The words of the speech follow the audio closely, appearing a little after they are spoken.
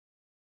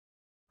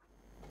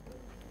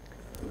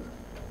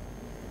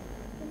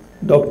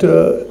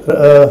Dr.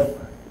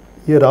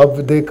 Rav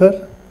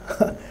Videkar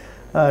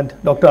and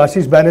Dr.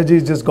 Ashish Banerjee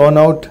has just gone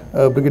out,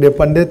 Brigadier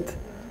Pandit,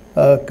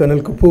 Colonel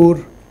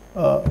Kapoor,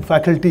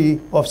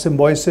 faculty of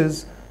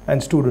Symbiosis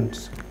and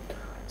students.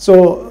 So,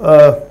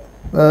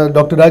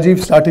 Dr. Rajiv,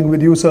 starting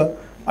with you, sir.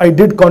 I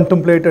did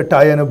contemplate a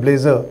tie and a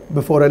blazer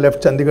before I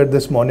left Chandigarh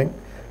this morning.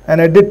 And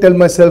I did tell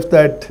myself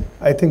that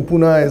I think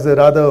Pune is a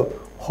rather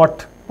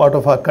hot part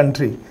of our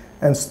country.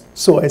 And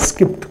so I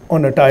skipped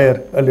on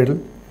attire a little.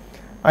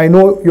 I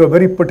know you're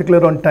very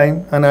particular on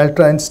time, and I'll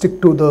try and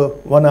stick to the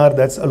 1 hour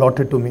that's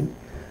allotted to me.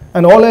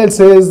 And all I'll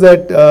say is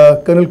that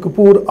Colonel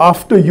Kapoor,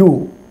 after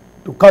you,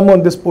 to come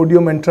on this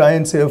podium and try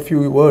and say a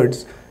few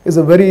words is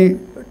a very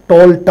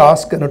tall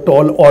task and a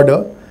tall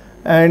order.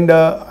 And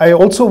I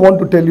also want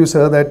to tell you,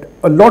 sir, that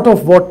a lot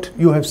of what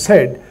you have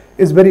said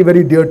is very,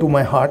 very dear to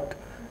my heart.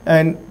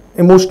 And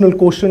emotional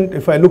quotient,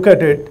 if I look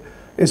at it,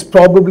 is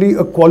probably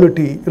a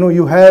quality. You know,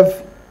 you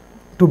have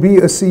to be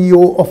a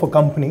CEO of a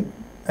company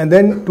and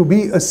then to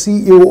be a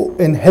CEO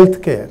in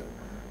healthcare.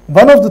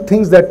 One of the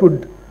things that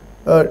would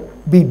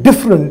be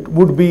different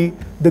would be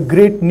the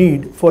great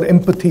need for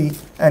empathy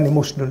and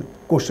emotional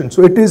quotient.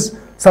 So it is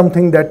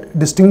something that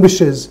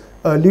distinguishes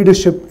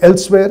leadership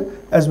elsewhere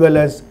as well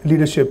as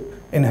leadership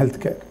in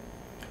healthcare.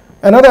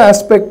 Another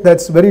aspect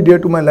that's very dear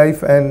to my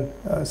life, and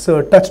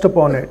sir touched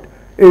upon it,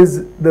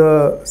 is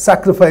the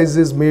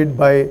sacrifices made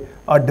by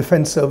our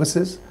defense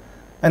services.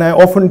 And I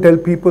often tell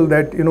people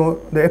that, you know,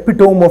 the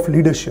epitome of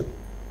leadership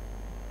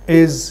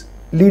is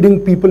leading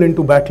people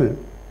into battle,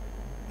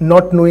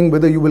 not knowing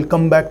whether you will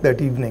come back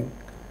that evening.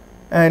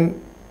 And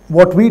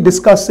what we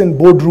discuss in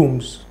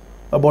boardrooms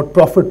about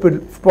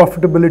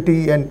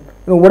profitability and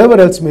whatever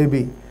else may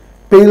be,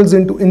 pales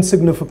into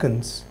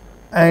insignificance.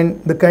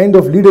 And the kind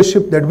of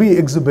leadership that we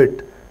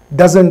exhibit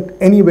doesn't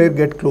anywhere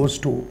get close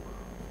to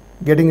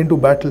getting into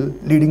battle,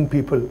 leading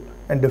people,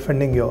 and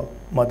defending your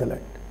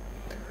motherland.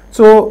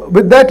 So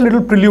with that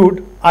little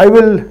prelude, I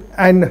will,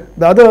 and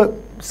the other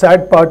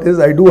sad part is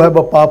I do have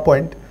a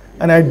PowerPoint,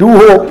 and I do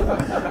hope,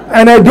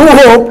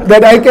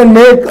 that I can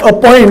make a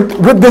point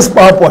with this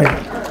PowerPoint.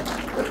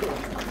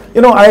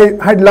 You know,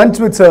 I had lunch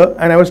with sir,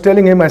 and I was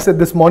telling him, I said,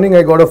 this morning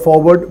I got a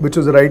forward, which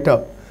was a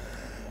write-up.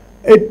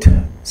 It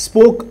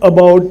spoke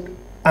about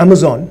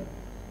Amazon,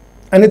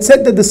 and it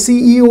said that the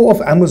CEO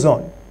of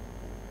Amazon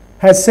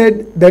has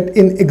said that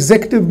in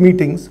executive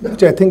meetings,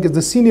 which I think is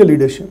the senior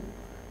leadership,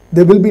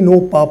 there will be no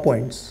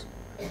PowerPoints,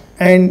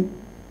 and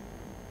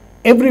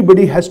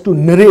everybody has to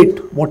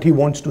narrate what he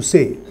wants to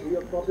say. You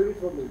have copied it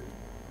from me.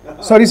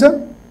 Sorry,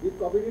 sir? You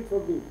copied it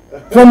from me.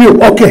 From you,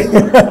 okay.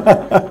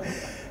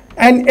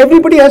 And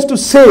everybody has to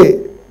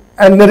say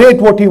and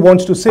narrate what he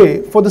wants to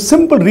say for the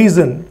simple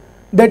reason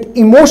that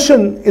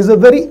emotion is a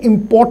very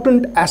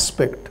important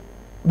aspect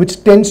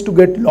which tends to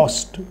get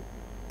lost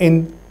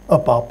in a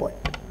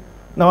PowerPoint.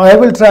 Now I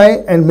will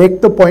try and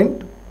make the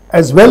point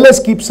as well as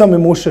keep some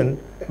emotion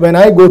when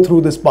I go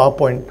through this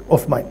PowerPoint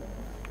of mine.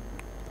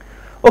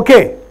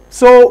 Okay,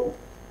 so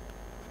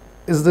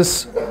is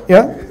this,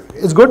 yeah,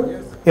 it's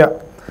good? Yeah.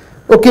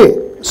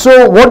 Okay,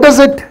 so what does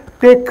it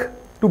take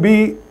to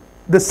be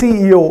the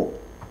CEO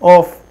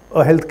of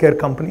a healthcare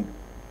company?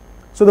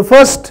 So the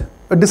first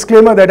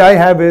disclaimer that I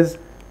have is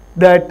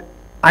that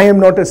I am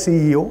not a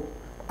CEO.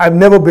 I've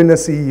never been a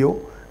CEO.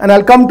 And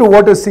I'll come to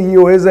what a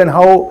CEO is and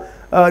how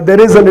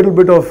there is a little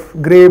bit of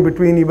gray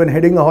between even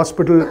heading a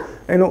hospital.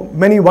 You know,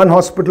 many one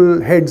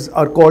hospital heads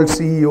are called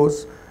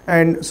CEOs.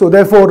 And so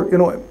therefore, you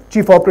know,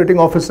 Chief Operating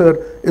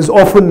Officer is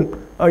often,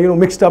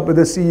 mixed up with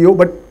a CEO.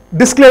 But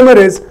disclaimer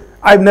is,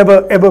 I've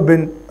never ever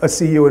been a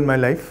CEO in my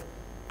life.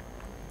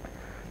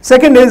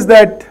 Second is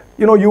that,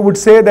 you would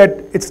say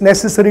that it's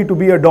necessary to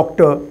be a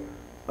doctor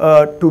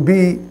to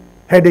be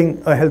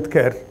heading a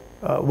healthcare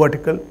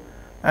vertical.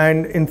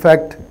 And in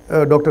fact,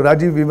 Dr.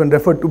 Rajiv even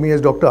referred to me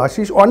as Dr.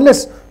 Ashish,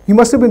 unless he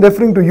must have been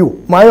referring to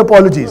you. My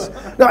apologies.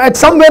 Now, at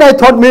somewhere I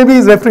thought maybe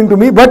he's referring to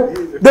me, but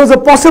there was a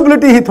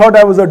possibility he thought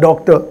I was a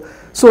doctor.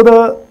 So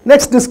the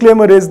next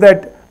disclaimer is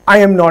that I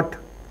am not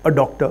a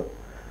doctor.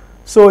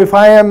 So if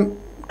I am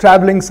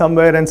traveling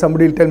somewhere and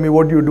somebody will tell me,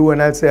 what do you do?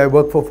 And I'll say, I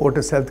work for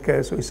Fortis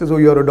Healthcare. So he says, oh,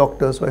 you're a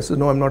doctor. So I said,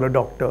 no, I'm not a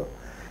doctor.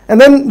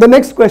 And then the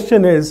next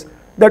question is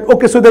that,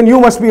 okay, so then you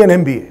must be an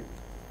MBA.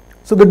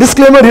 So the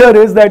disclaimer here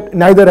is that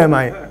neither am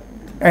I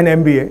an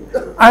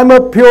MBA. I'm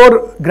a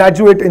pure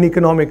graduate in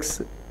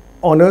economics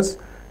honors.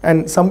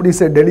 And somebody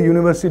said Delhi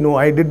University. No,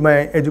 I did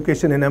my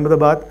education in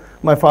Ahmedabad.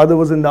 My father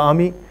was in the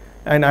army,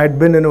 and I had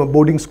been in a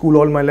boarding school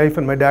all my life.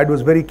 And my dad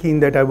was very keen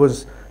that I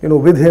was,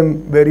 with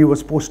him where he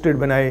was posted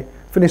when I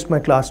finished my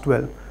class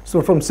 12.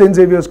 So from St.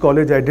 Xavier's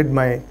College, I did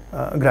my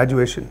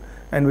graduation,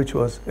 and which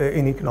was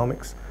in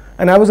economics.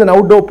 And I was an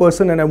outdoor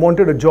person, and I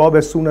wanted a job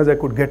as soon as I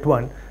could get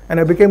one. And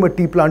I became a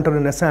tea planter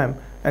in Assam,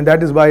 and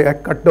that is why I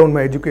cut down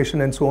my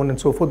education and so on and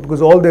so forth,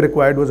 because all they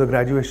required was a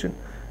graduation.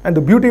 And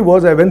the beauty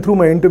was I went through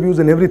my interviews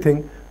and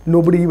everything.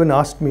 Nobody even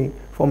asked me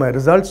for my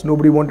results.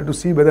 Nobody wanted to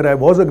see whether I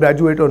was a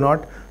graduate or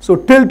not. So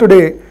till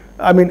today,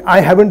 I mean,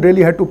 I haven't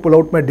really had to pull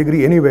out my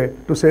degree anywhere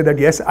to say that,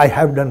 yes, I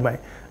have done my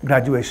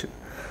graduation.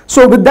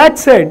 So with that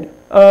said,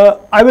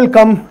 I will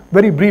come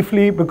very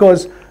briefly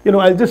because,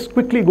 I'll just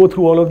quickly go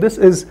through all of this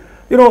is,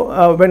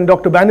 when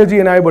Dr. Banerjee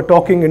and I were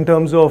talking in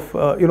terms of,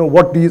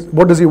 what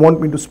does he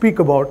want me to speak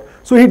about?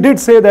 So he did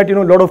say that,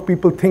 a lot of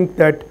people think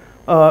that,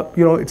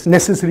 it's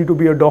necessary to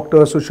be a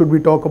doctor, so should we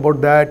talk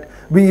about that?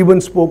 We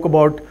even spoke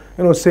about,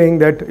 saying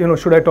that,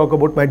 should I talk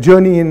about my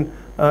journey in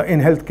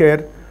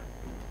healthcare?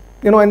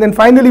 And then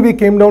finally we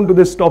came down to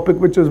this topic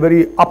which was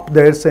very up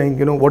there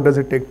saying, what does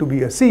it take to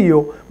be a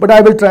CEO? But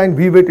I will try and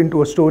weave it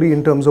into a story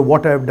in terms of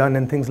what I have done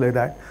and things like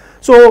that.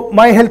 So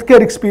my healthcare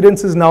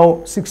experience is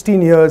now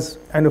 16 years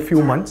and a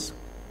few months.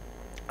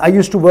 I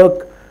used to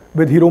work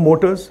with Hero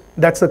Motors.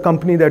 That's a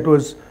company that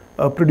was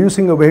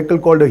producing a vehicle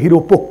called a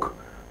Hero Puck.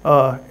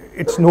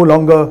 It's no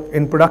longer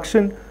in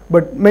production,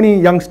 but many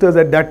youngsters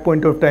at that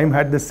point of time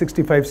had this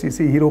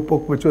 65cc Hero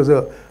Puck, which was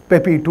a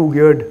peppy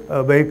two-geared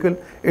vehicle.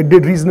 It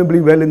did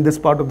reasonably well in this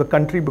part of the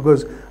country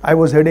because I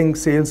was heading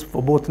sales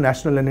for both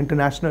national and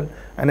international,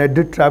 and I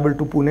did travel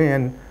to Pune,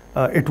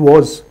 and it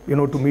was, to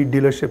meet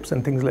dealerships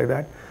and things like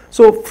that.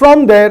 So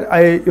from there,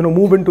 I,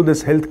 move into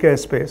this healthcare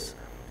space.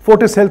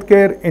 Fortis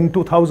Healthcare in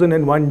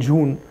 2001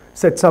 June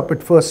sets up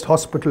its first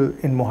hospital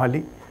in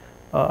Mohali,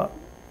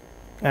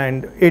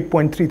 and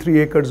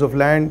 8.33 acres of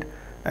land,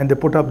 and they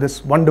put up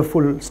this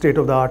wonderful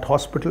state-of-the-art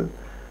hospital.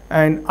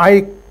 And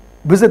I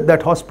visit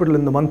that hospital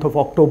in the month of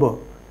October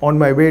on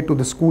my way to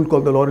the school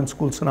called the Lawrence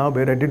School, Sanaa,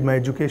 where I did my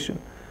education.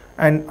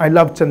 And I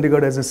love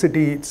Chandigarh as a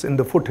city. It's in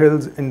the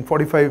foothills. In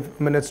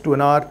 45 minutes to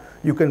an hour,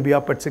 you can be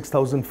up at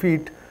 6,000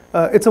 feet.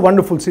 It's a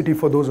wonderful city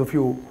for those of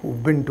you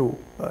who've been to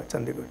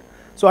Chandigarh.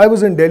 So I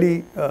was in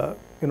Delhi,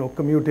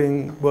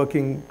 commuting,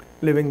 working,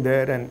 living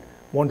there, and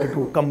wanted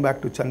to come back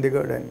to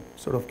Chandigarh, and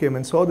sort of came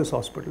and saw this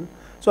hospital.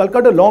 So I'll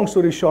cut a long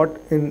story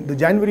short. In the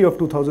January of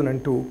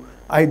 2002,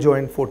 I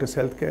joined Fortis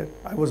Healthcare.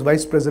 I was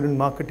Vice President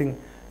Marketing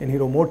in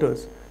Hero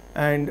Motors,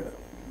 and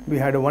we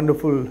had a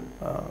wonderful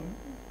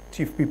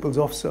Chief People's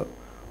Officer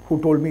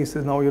who told me, he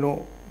says, now,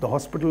 the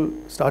hospital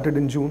started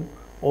in June.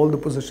 All the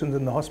positions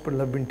in the hospital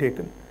have been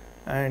taken,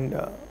 and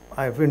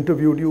I've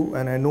interviewed you,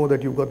 and I know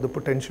that you've got the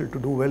potential to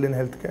do well in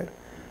healthcare.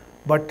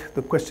 But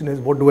the question is,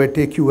 what do I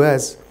take you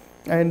as?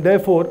 And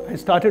therefore, I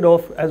started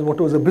off as what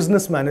was a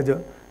business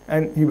manager.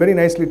 And he very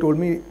nicely told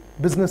me,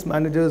 business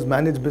managers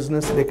manage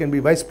business. They can be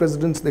vice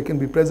presidents, they can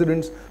be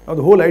presidents. Now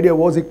the whole idea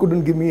was he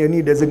couldn't give me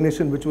any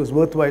designation which was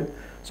worthwhile.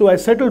 So I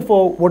settled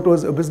for what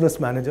was a business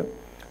manager.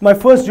 My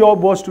first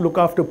job was to look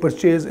after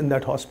purchase in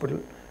that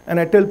hospital. And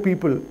I tell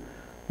people,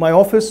 my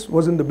office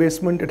was in the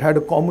basement. It had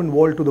a common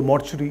wall to the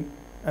mortuary,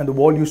 and the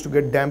wall used to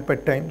get damp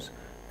at times.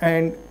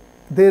 And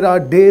there are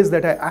days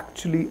that I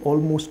actually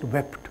almost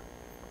wept.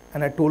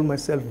 And I told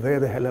myself,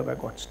 where the hell have I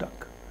got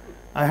stuck?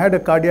 I had a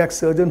cardiac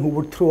surgeon who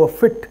would throw a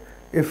fit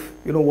if,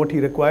 what he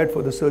required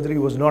for the surgery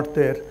was not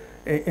there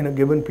in a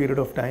given period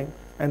of time.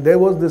 And there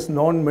was this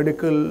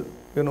non-medical,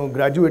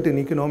 graduate in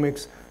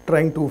economics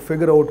trying to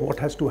figure out what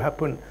has to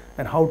happen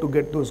and how to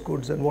get those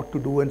goods and what to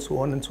do and so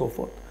on and so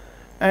forth.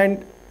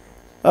 And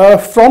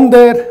from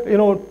there,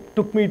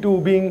 took me to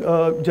being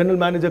general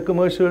manager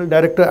commercial,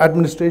 director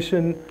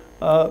administration,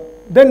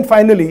 then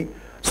finally,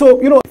 so,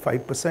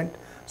 5%.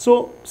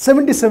 So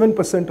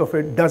 77% of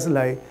it does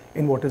lie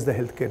in what is the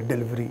healthcare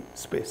delivery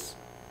space.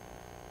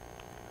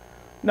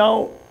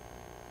 Now,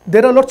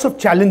 there are lots of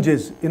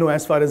challenges,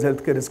 as far as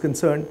healthcare is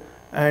concerned.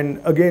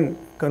 And again,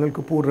 Colonel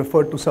Kapoor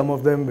referred to some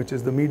of them, which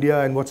is the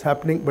media and what's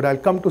happening, but I'll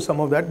come to some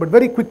of that. But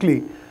very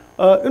quickly,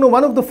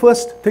 one of the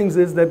first things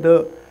is that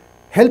the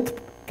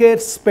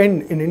healthcare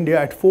spend in India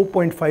at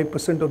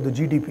 4.5% of the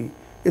GDP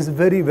is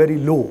very, very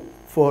low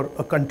for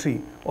a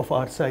country of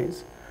our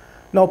size.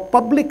 Now,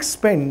 public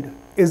spend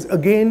is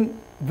again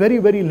very,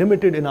 very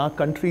limited in our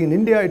country. In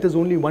India, it is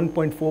only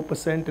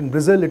 1.4%. In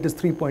Brazil, it is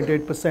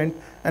 3.8%.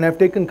 And I've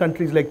taken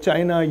countries like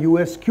China,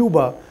 US,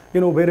 Cuba,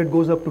 where it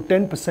goes up to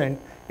 10%.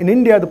 In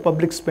India, the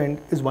public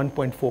spend is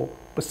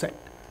 1.4%.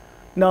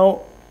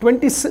 Now,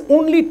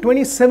 only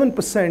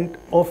 27%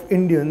 of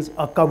Indians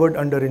are covered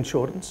under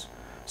insurance.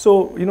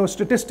 So,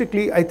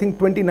 statistically, I think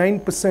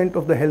 29%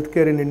 of the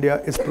healthcare in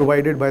India is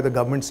provided by the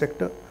government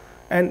sector,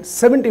 and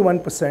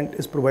 71%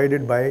 is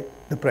provided by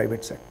the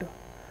private sector.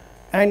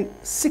 And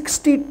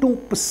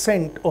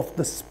 62% of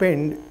the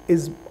spend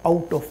is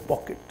out of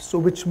pocket. So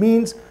which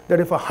means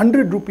that if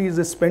 100 rupees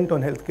is spent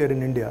on healthcare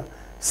in India,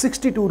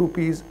 62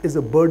 rupees is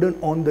a burden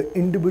on the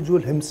individual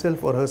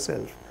himself or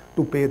herself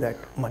to pay that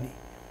money.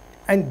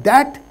 And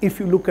that, if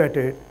you look at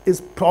it,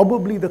 is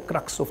probably the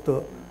crux of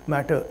the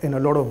matter in a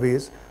lot of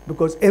ways,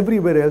 because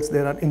everywhere else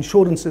there are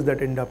insurances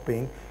that end up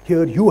paying.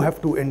 Here you have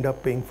to end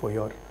up paying for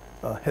your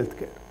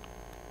healthcare.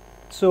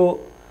 So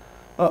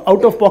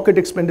out-of-pocket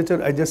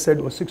expenditure, I just said,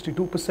 was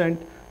 62%.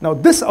 Now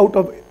this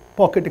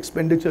out-of-pocket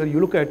expenditure, you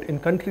look at in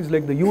countries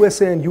like the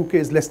USA and UK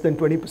is less than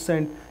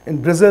 20%.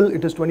 In Brazil,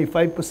 it is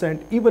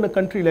 25%. Even a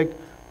country like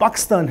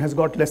Pakistan has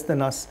got less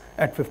than us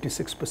at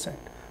 56%.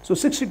 So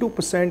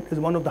 62% is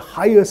one of the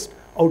highest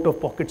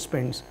out-of-pocket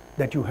spends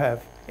that you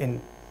have in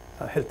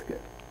healthcare.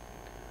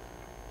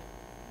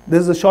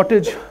 There's a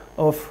shortage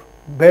of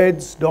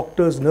beds,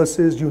 doctors,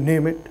 nurses, you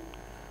name it.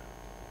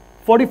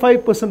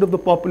 45% of the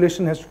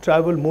population has to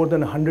travel more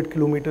than 100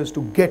 kilometers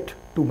to get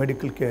to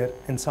medical care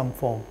in some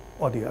form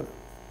or the other.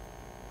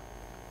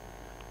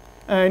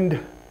 And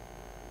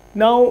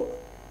now,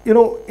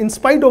 in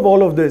spite of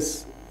all of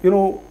this,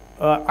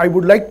 I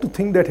would like to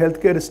think that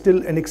healthcare is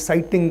still an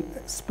exciting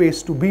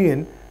space to be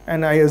in,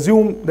 and I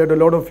assume that a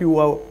lot of you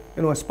are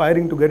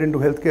aspiring to get into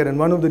healthcare, and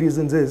one of the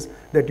reasons is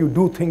that you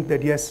do think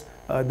that yes,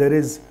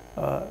 there's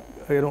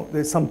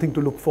something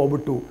to look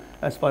forward to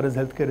as far as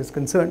healthcare is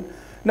concerned.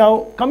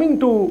 Now, coming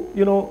to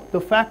the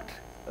fact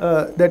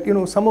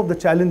that some of the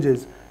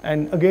challenges,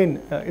 and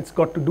again it's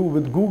got to do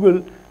with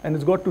Google, and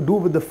it's got to do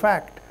with the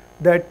fact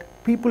that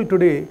people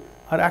today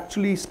are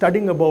actually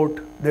studying about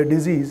their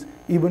disease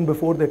even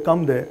before they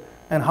come there,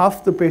 and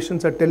half the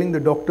patients are telling the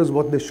doctors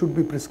what they should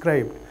be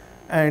prescribed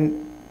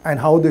and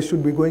how they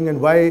should be going, and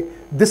why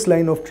this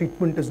line of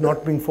treatment is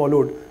not being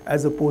followed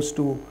as opposed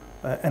to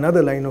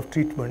another line of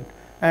treatment.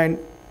 And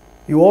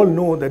you all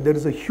know that there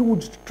is a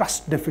huge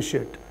trust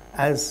deficit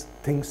as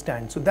things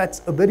stand. So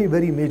that's a very,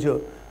 very major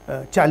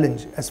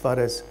challenge as far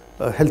as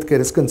healthcare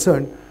is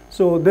concerned.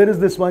 So there is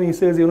this one, he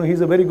says,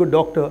 he's a very good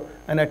doctor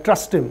and I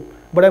trust him,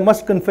 but I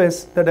must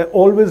confess that I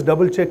always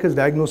double check his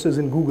diagnosis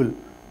in Google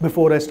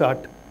before I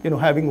start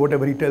having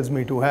whatever he tells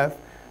me to have.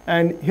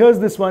 And here's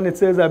this one, it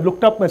says, I've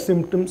looked up my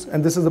symptoms,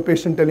 and this is a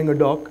patient telling a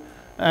doc,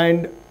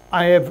 and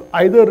I have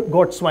either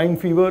got swine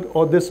fever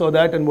or this or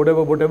that and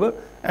whatever.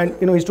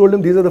 And he's told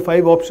him these are the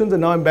 5 options,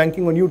 and now I'm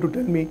banking on you to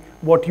tell me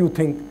what you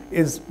think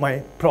is my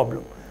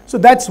problem. So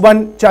that's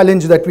one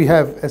challenge that we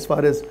have as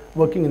far as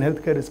working in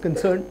healthcare is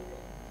concerned.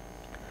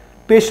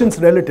 Patients'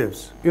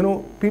 relatives.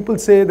 People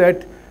say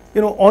that,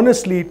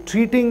 honestly,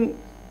 treating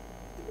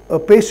a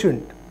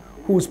patient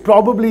who's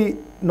probably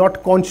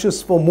not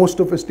conscious for most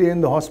of his stay in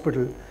the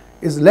hospital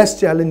is less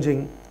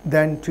challenging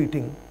than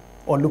treating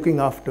or looking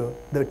after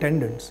the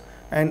attendants.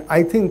 And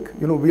I think,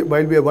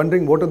 while we are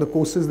wondering what are the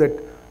courses that,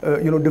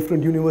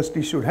 different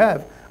universities should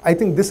have, I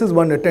think this is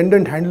one.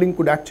 Attendant handling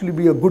could actually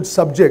be a good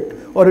subject,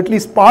 or at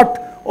least part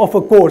of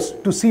a course,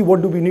 to see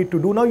what do we need to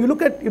do. Now you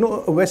look at,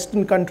 a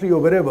Western country or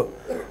wherever,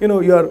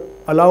 you are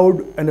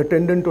allowed an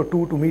attendant or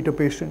 2 to meet a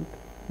patient.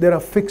 There are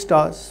fixed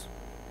hours.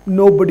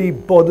 Nobody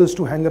bothers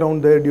to hang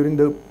around there during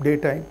the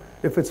daytime.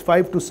 If it's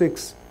 5 to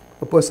 6,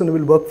 a person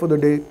will work for the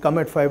day, come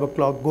at 5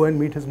 o'clock, go and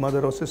meet his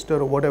mother or sister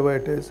or whatever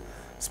it is,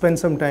 spend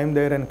some time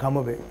there and come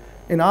away.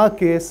 In our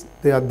case,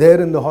 they are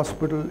there in the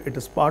hospital. It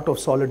is part of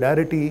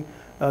solidarity.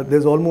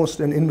 There's almost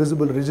an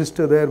invisible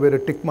register there where a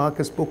tick mark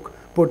is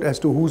put as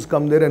to who's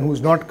come there and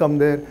who's not come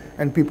there,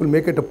 and people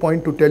make it a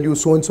point to tell you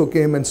so-and-so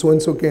came and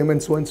so-and-so came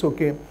and so-and-so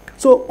came.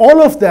 So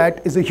all of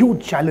that is a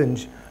huge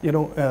challenge,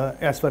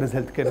 as far as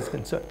healthcare is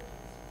concerned.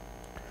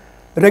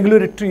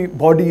 Regulatory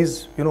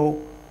bodies,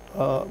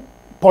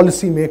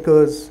 policy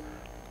makers,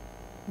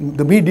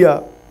 the media,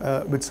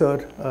 which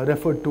sir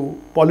referred to,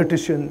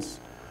 politicians.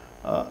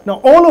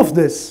 Now all of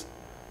this,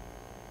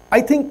 I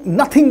think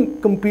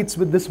nothing competes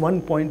with this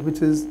one point,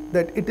 which is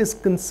that it is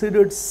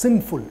considered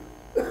sinful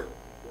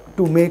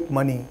to make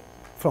money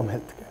from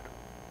healthcare.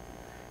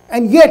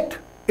 And yet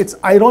it's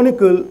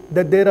ironical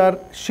that there are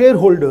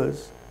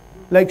shareholders,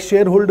 like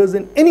shareholders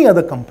in any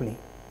other company,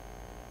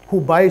 who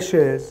buy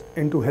shares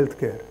into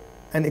healthcare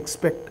and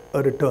expect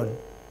a return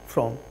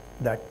from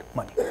that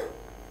money.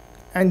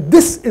 And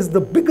this is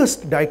the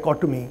biggest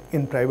dichotomy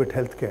in private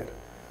healthcare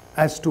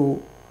as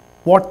to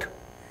what,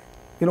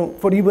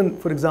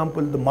 for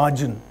example, the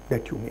margin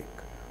that you make.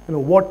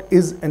 What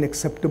is an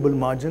acceptable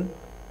margin,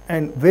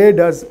 and where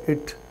does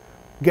it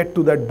get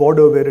to that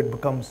border where it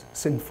becomes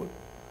sinful?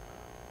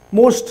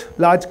 Most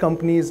large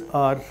companies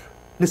are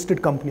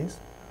listed companies.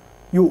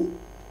 You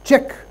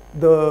check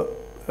the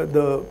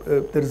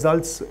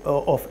results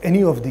of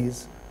any of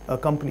these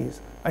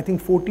companies. I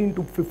think 14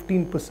 to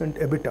 15%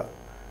 EBITDA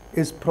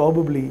is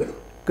probably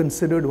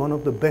considered one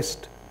of the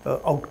best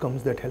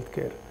outcomes that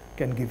healthcare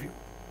can give you.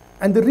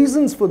 And the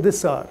reasons for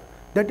this are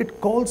that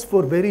it calls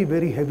for very,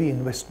 very heavy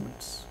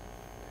investments.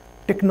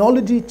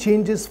 Technology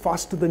changes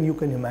faster than you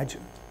can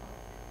imagine.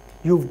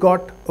 You've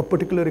got a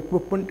particular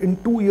equipment,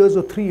 in 2 years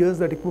or 3 years,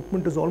 that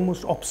equipment is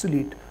almost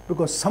obsolete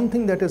because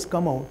something that has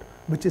come out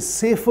which is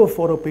safer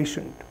for a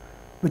patient,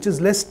 which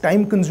is less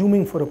time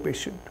consuming for a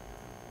patient,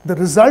 the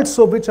results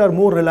of which are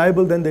more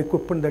reliable than the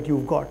equipment that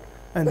you've got,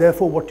 and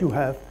therefore what you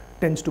have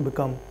tends to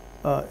become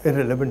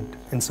irrelevant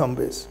in some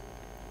ways.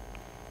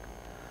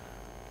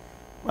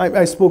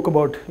 I spoke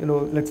about,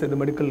 let's say the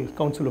Medical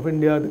Council of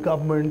India, the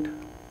government.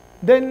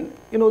 Then,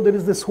 there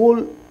is this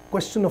whole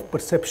question of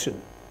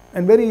perception.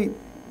 And very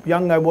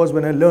young I was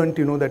when I learned,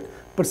 that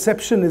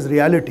perception is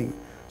reality.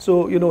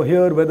 So,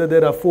 here, whether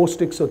there are 4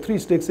 sticks or 3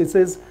 sticks, it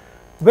says,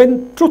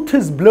 when truth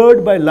is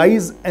blurred by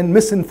lies and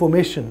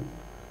misinformation,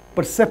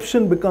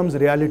 perception becomes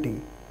reality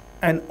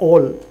and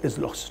all is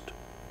lost.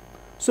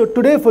 So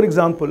today, for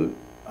example,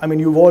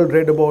 you've all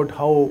read about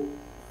how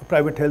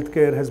private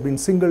healthcare has been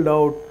singled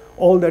out,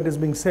 all that is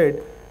being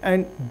said,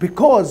 and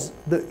because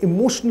the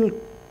emotional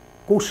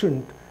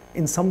quotient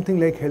in something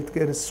like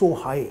healthcare is so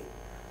high,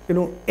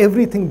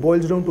 everything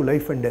boils down to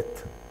life and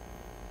death.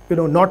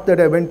 not that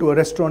I went to a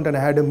restaurant and I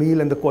had a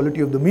meal and the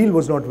quality of the meal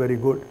was not very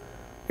good.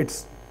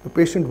 It's the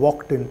patient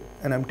walked in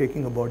and I'm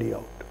taking a body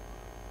out.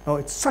 Now,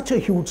 it's such a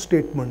huge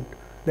statement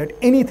that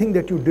anything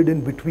that you did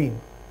in between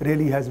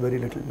really has very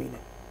little meaning.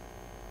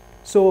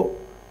 So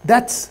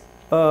that's,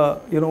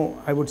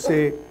 I would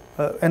say,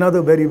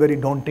 another very, very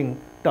daunting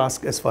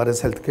task as far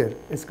as healthcare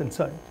is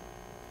concerned.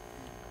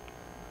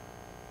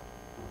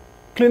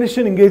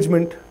 Clinician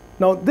engagement.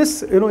 Now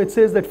this, it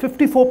says that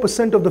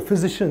 54% of the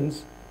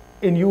physicians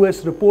in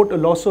US report a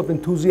loss of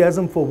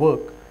enthusiasm for work,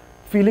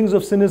 feelings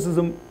of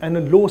cynicism, and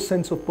a low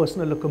sense of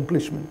personal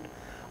accomplishment.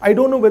 I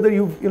don't know whether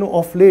you've,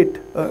 of late,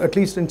 at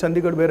least in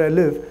Chandigarh where I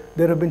live,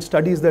 there have been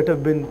studies that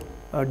have been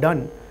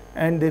done,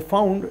 and they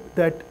found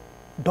that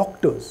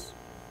doctors,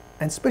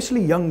 and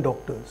especially young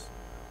doctors,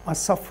 are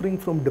suffering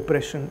from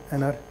depression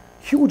and are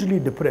hugely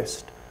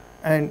depressed.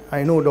 And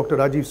I know Dr.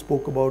 Rajiv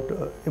spoke about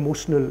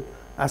emotional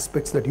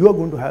aspects that you are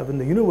going to have in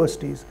the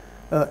universities.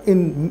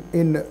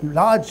 In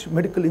large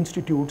medical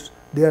institutes,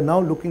 they are now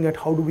looking at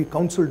how do we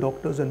counsel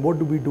doctors and what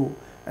do we do.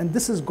 And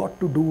this has got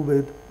to do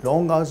with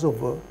long hours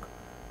of work,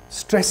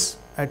 stress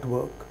at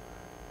work,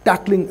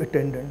 tackling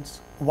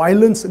attendance,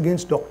 violence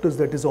against doctors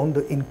that is on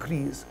the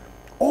increase.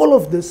 All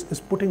of this is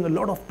putting a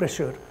lot of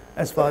pressure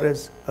as far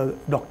as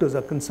doctors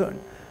are concerned.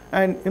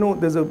 And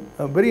there's a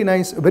very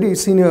nice, very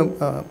senior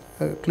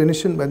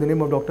clinician by the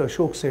name of Dr.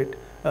 Ashok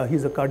Seth.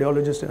 He's a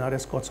cardiologist in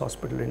R.S. Kotz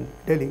Hospital in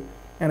Delhi,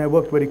 and I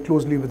worked very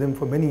closely with him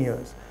for many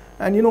years.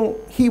 And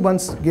he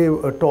once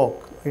gave a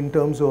talk in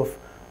terms of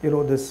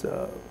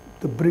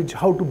the bridge,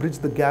 how to bridge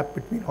the gap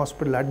between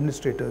hospital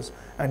administrators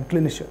and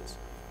clinicians.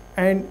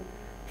 And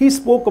he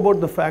spoke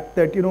about the fact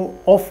that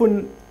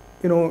often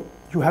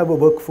you have a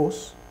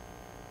workforce,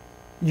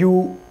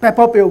 you pep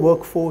up your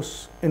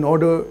workforce in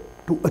order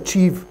to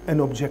achieve an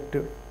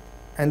objective,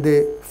 and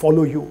they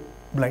follow you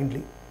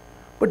blindly.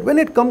 But when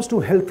it comes to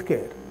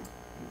healthcare,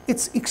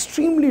 it's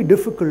extremely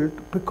difficult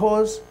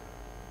because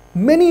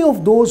many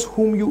of those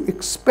whom you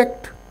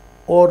expect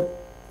or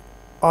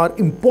are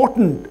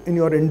important in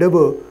your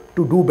endeavor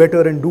to do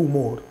better and do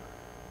more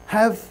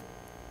have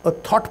a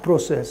thought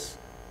process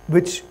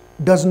which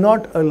does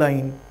not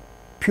align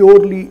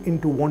purely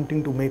into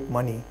wanting to make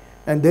money.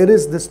 And there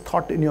is this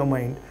thought in your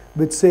mind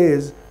which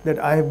says that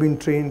I have been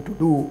trained to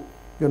do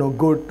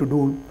good, to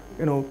do,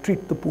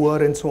 treat the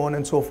poor and so on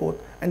and so forth.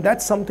 And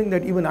that's something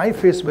that even I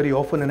face very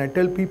often, and I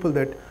tell people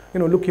that,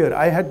 look here,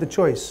 I had the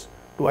choice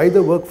to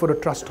either work for a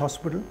trust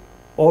hospital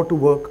or to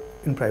work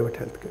in private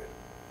healthcare.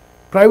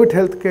 Private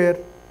healthcare,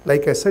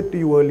 like I said to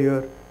you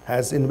earlier,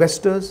 has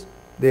investors,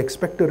 they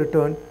expect a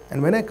return.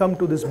 And when I come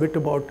to this bit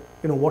about,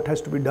 what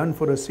has to be done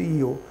for a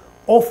CEO,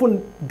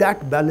 often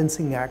that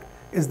balancing act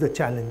is the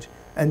challenge.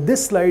 And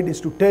this slide is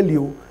to tell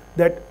you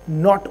that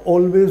not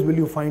always will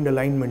you find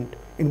alignment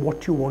in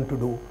what you want to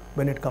do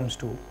when it comes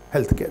to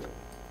healthcare.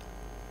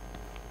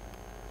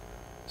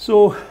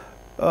 So,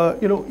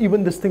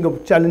 even this thing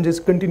of challenges,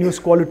 continuous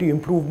quality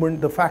improvement,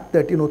 the fact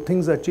that,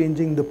 things are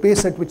changing, the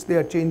pace at which they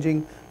are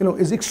changing,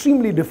 is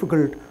extremely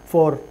difficult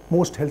for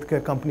most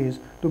healthcare companies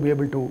to be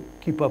able to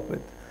keep up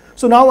with.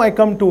 So now I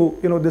come to,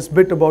 this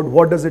bit about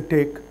what does it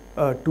take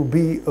to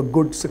be a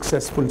good,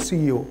 successful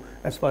CEO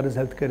as far as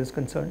healthcare is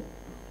concerned.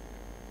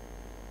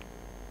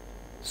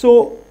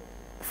 So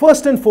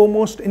first and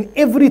foremost, in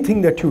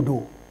everything that you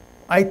do,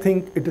 I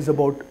think it is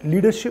about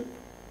leadership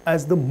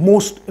as the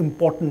most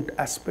important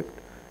aspect.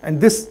 And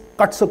this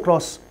cuts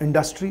across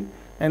industry.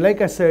 And like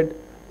I said,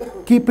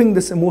 keeping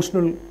this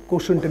emotional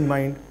quotient in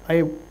mind,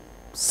 I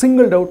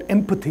singled out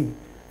empathy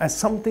as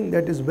something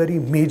that is very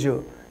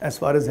major as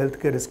far as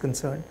healthcare is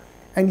concerned.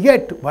 And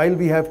yet, while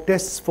we have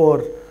tests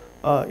for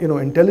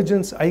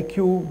intelligence,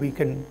 IQ, we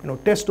can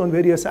test on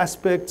various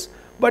aspects,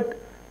 but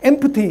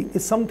empathy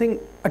is something,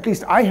 at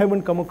least I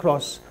haven't come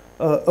across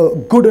a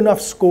good enough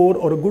score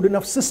or a good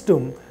enough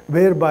system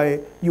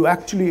whereby you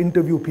actually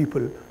interview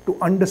people to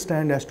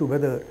understand as to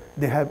whether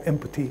they have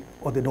empathy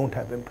or they don't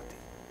have empathy.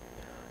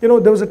 There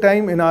was a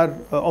time in our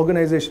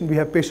organization, we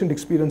have patient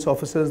experience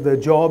officers. Their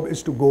job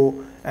is to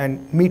go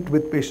and meet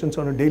with patients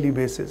on a daily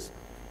basis.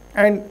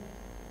 And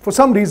for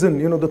some reason,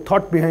 the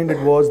thought behind it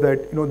was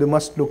that, they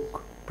must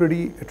look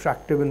pretty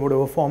attractive in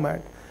whatever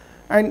format.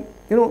 And,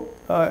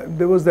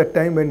 there was that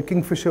time when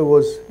Kingfisher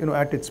was,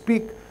 at its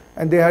peak,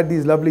 and they had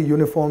these lovely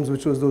uniforms,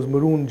 which was those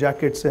maroon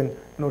jackets and,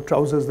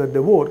 trousers that they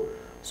wore.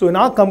 So in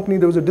our company,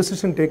 there was a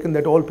decision taken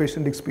that all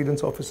patient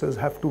experience officers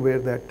have to wear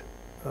that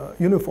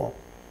uniform.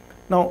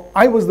 Now,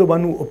 I was the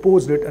one who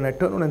opposed it, and I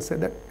turned around and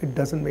said that it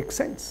doesn't make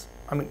sense.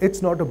 I mean,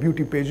 it's not a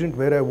beauty pageant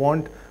where I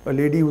want a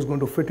lady who's going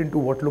to fit into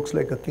what looks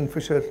like a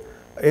Kingfisher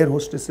air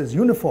hostess's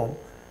uniform.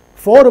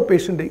 For a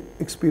patient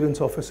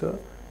experience officer,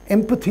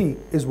 empathy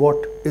is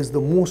what is the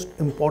most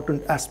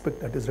important aspect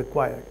that is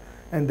required.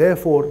 And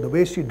therefore, the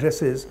way she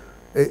dresses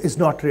is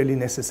not really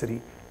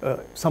necessary,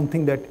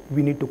 something that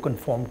we need to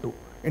conform to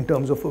in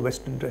terms of a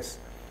Western dress.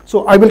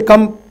 So I will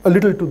come a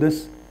little to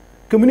this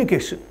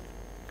communication.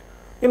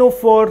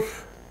 For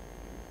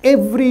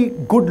every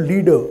good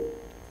leader,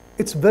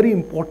 it's very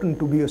important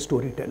to be a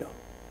storyteller.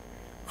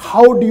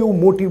 how do you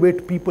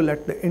motivate people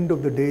at the end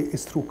of the day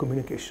is through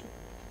communication.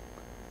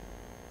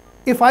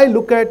 If I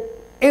look at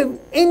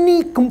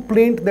any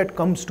complaint that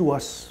comes to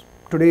us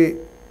today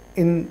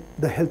in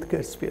the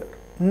healthcare sphere,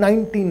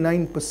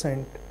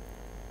 99%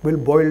 will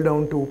boil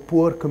down to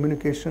poor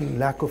communication,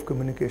 lack of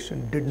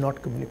communication, did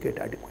not communicate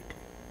adequately.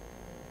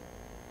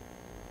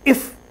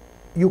 If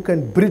you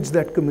can bridge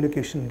that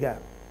communication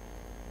gap,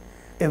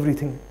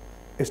 everything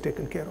is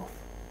taken care of.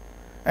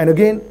 And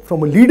again,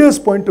 from a leader's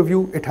point of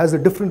view, it has a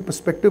different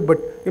perspective, but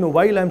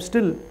while I'm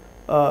still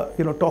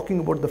talking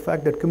about the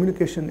fact that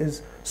communication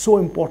is so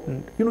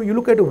important, you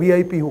look at a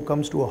VIP who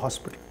comes to a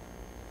hospital.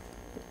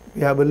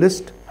 We have a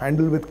list,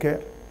 handle with care.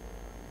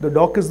 The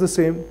doc is the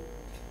same,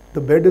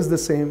 the bed is the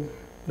same,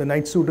 the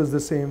night suit is the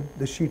same,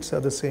 the sheets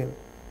are the same,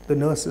 the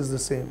nurse is the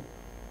same,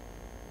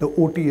 the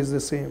OT is the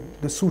same,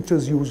 the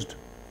sutures used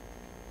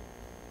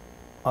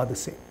are the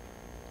same.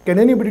 Can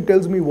anybody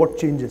tells me what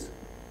changes?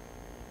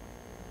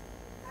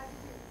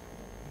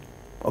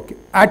 Okay,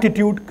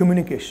 attitude,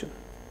 communication.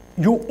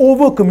 You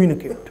over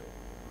communicate.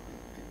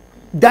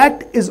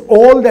 That is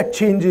all that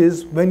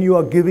changes when you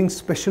are giving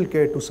special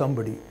care to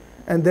somebody,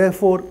 and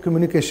therefore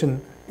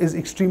communication is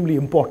extremely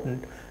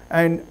important.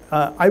 And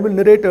I will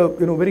narrate a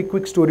very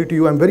quick story to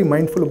you. I'm very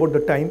mindful about the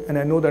time, and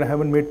I know that I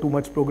haven't made too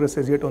much progress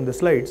as yet on the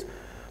slides.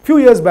 A few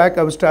years back,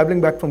 I was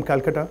traveling back from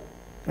Calcutta,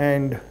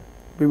 and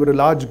we were a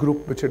large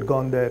group which had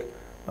gone there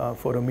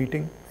for a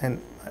meeting.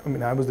 And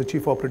I was the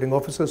chief operating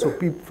officer, so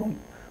people from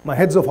my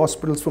heads of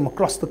hospitals from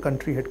across the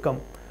country had come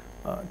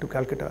to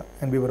Calcutta,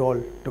 and we were all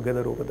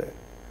together over there.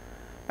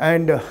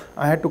 And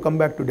I had to come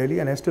back to Delhi,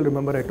 and I still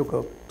remember I took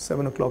a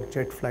 7 o'clock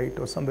jet flight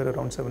or somewhere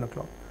around 7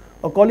 o'clock.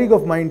 A colleague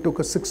of mine took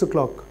a 6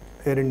 o'clock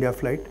Air India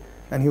flight,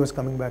 and he was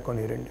coming back on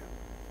Air India.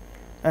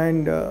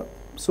 And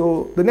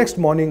so the next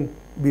morning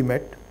we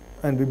met,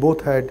 and we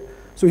both had,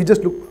 so he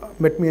just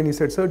met me and he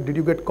said, "Sir, did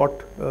you get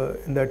caught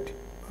in that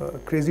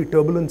crazy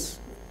turbulence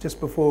just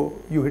before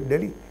you hit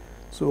Delhi?"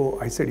 So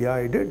I said, "Yeah,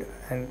 I did."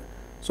 And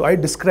so I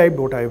described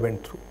what I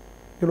went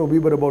through. We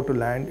were about to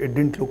land. It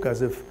didn't look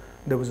as if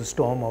there was a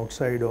storm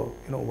outside or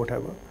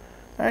whatever.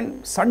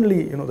 And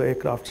suddenly, the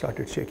aircraft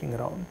started shaking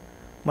around.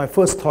 My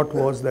first thought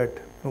was that,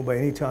 by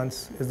any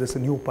chance, is this a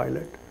new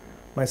pilot?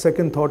 My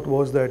second thought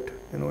was that,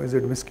 is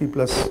it whiskey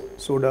plus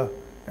soda,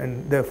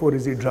 and therefore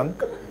is he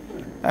drunk?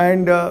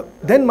 And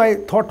then my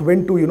thought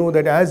went to,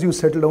 that as you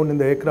settle down in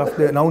the aircraft,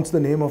 they announce the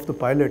name of the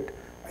pilot.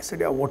 I said,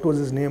 "Yeah, what was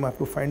his name? I have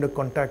to find a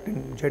contact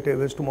in Jet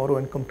Airways tomorrow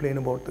and complain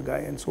about the guy,"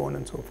 and so on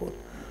and so forth.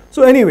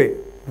 So anyway,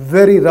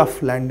 very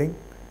rough landing.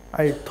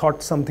 I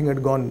thought something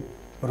had gone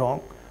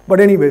wrong.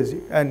 But anyways,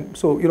 and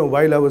so,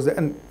 while I was there,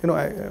 and,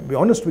 I'll be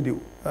honest with you,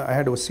 I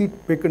had a seat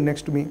vacant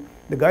next to me.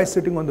 The guy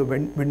sitting on the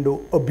window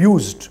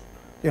abused,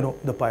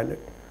 the pilot.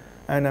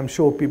 And I'm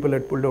sure people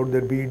had pulled out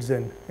their beads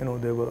and,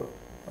 they were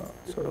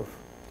sort of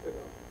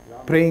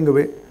praying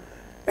away.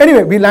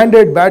 Anyway, we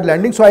landed, bad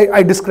landing. So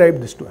I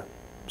described this to him.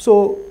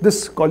 So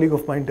this colleague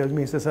of mine tells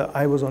me, he says, "Sir,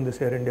 I was on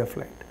this Air India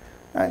flight."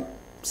 And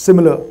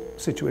similar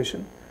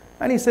situation.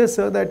 And he says,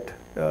 "Sir, that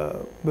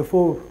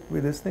before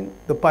with this thing,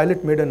 the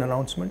pilot made an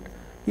announcement.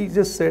 He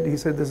just said,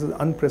 this is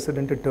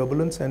unprecedented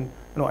turbulence, and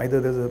either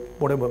there's a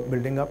whatever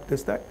building up,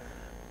 this, that.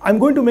 I'm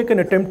going to make an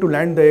attempt to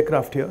land the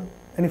aircraft here,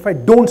 and if I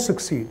don't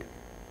succeed,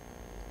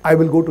 I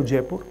will go to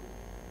Jaipur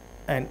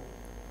and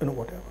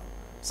whatever."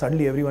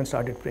 Suddenly everyone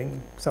started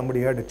praying.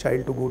 Somebody had a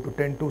child to go to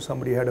tend to,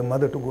 somebody had a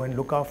mother to go and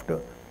look after,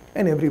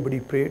 and everybody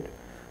prayed.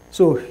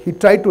 So he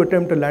tried to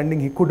attempt a landing,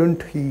 he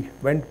couldn't, he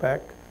went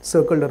back,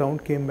 circled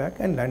around, came back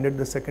and landed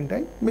the second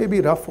time,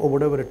 maybe rough or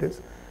whatever it is.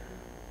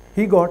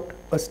 He got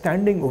a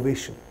standing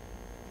ovation.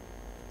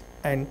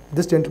 And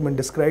this gentleman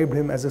described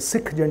him as a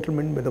Sikh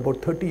gentleman with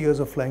about 30 years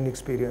of flying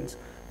experience.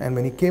 And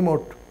when he came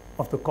out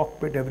of the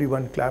cockpit,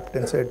 everyone clapped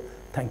and said,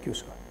 "Thank you,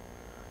 sir."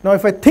 Now,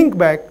 if I think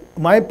back,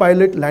 my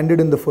pilot landed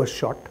in the first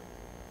shot.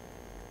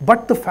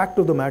 But the fact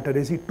of the matter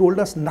is, he told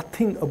us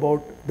nothing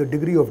about the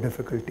degree of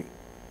difficulty.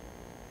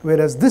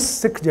 Whereas this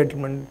Sikh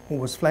gentleman who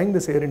was flying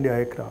this Air India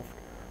aircraft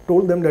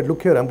told them that,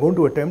 "Look here, I'm going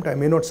to attempt, I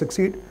may not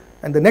succeed.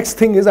 And the next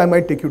thing is I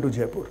might take you to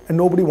Jaipur." And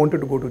nobody wanted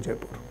to go to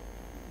Jaipur.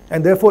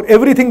 And therefore,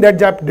 everything that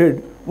Jap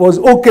did was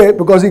okay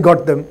because he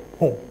got them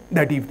home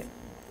that evening.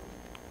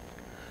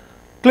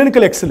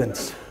 Clinical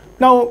excellence.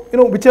 Now,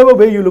 whichever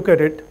way you look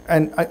at it,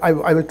 and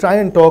I will try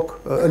and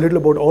talk a little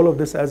about all of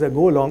this as I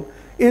go along,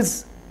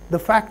 is the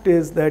fact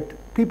is that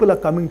people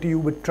are coming to you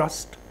with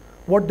trust.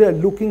 What they're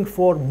looking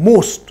for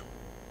most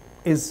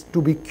is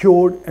to be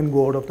cured and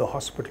go out of the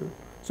hospital.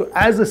 So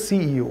as a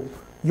CEO,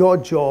 your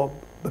job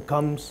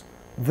becomes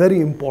very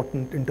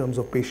important in terms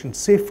of patient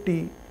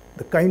safety,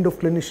 the kind of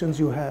clinicians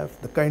you have,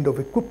 the kind of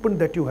equipment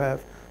that you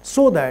have,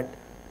 so that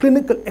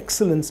clinical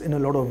excellence in a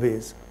lot of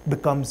ways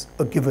becomes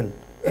a given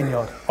in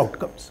your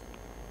outcomes.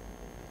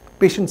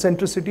 Patient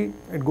centricity,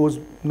 it goes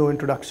no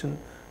introduction.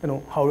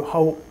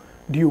 How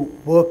do you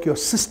work your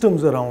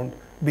systems around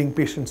being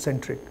patient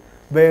centric,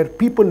 where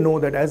people know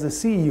that as a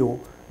CEO,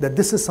 that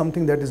this is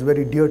something that is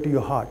very dear to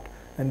your heart,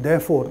 and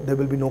therefore there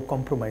will be no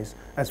compromise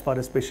as far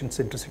as patient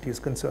centricity is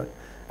concerned.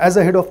 As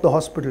a head of the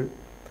hospital,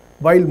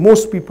 while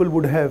most people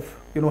would have,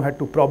 had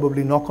to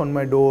probably knock on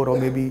my door or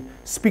maybe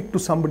speak to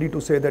somebody to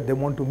say that they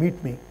want to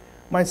meet me,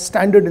 my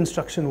standard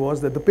instruction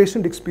was that the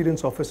patient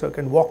experience officer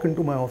can walk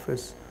into my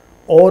office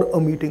or a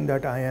meeting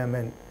that I am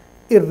in,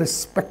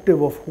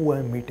 irrespective of who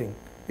I'm meeting,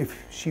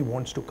 if she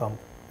wants to come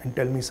and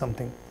tell me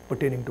something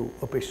pertaining to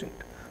a patient.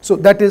 So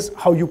that is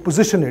how you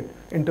position it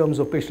in terms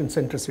of patient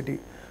centricity.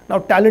 Now,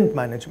 talent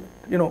management,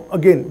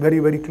 again, very,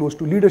 very close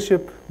to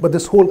leadership, but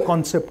this whole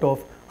concept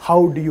of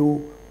how do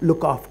you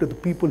look after the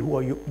people who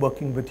are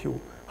working with you?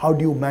 How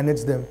do you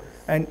manage them?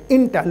 And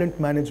in talent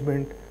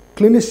management,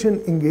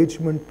 clinician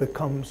engagement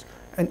becomes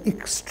an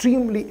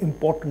extremely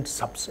important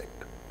subset.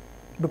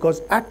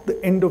 Because at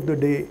the end of the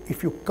day,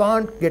 if you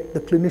can't get the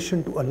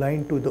clinician to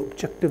align to the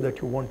objective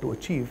that you want to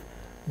achieve,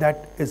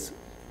 that is,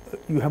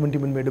 you haven't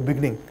even made a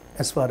beginning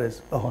as far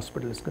as a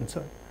hospital is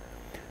concerned.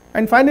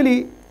 And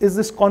finally, is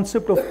this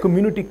concept of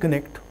community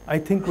connect. I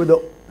think with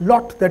a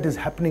lot that is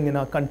happening in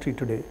our country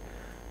today,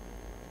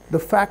 the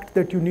fact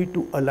that you need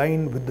to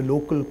align with the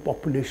local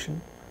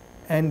population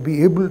and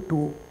be able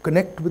to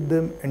connect with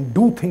them and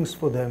do things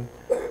for them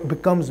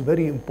becomes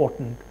very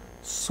important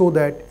so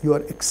that you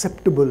are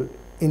acceptable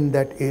in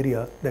that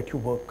area that you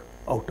work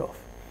out of.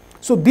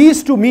 So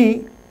these to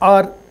me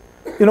are,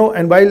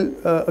 and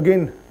while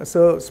again,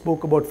 Sir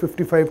spoke about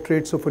 55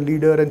 traits of a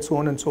leader and so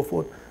on and so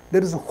forth,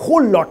 there is a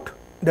whole lot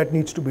that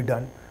needs to be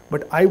done.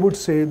 But I would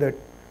say that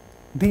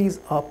these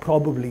are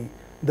probably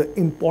the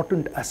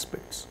important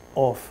aspects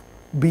of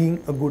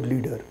being a good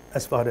leader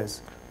as far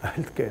as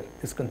healthcare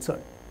is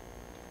concerned.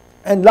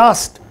 And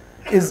last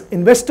is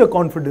investor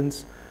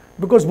confidence,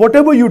 because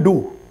whatever you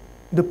do,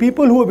 the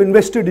people who have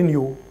invested in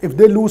you, if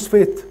they lose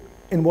faith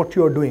in what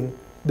you are doing,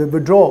 they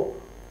withdraw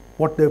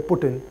what they've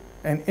put in,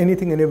 and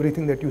anything and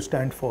everything that you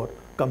stand for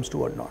comes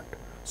to a naught.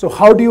 So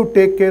how do you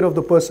take care of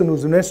the person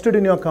who's invested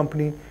in your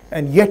company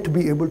and yet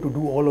be able to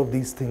do all of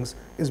these things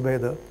is where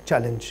the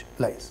challenge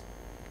lies.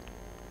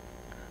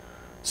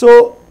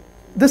 So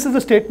this is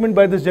a statement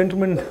by this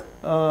gentleman,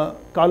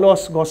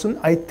 Carlos Ghosn.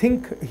 I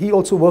think he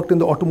also worked in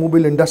the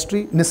automobile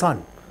industry,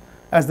 Nissan,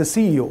 as the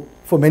CEO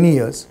for many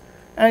years.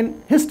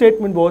 And his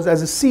statement was,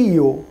 as a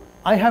CEO,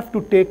 I have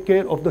to take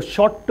care of the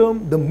short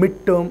term, the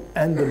mid term,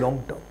 and the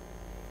long term.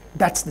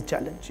 That's the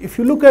challenge. If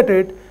you look at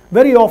it,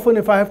 very often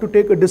if I have to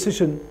take a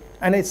decision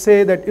and I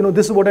say that,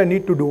 this is what I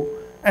need to do,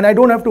 and I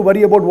don't have to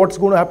worry about what's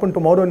going to happen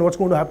tomorrow and what's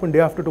going to happen day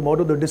after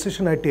tomorrow, the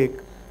decision I take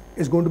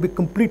is going to be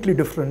completely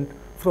different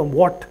from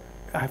what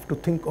I have to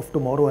think of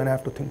tomorrow and I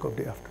have to think of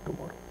day after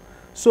tomorrow.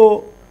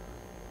 So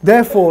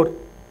therefore,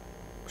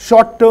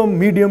 short term,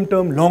 medium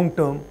term, long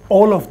term,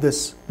 all of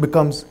this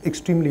becomes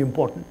extremely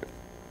important.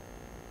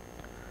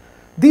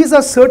 These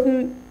are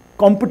certain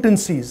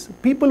competencies.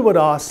 People were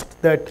asked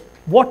that,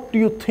 what do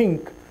you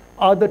think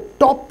are the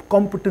top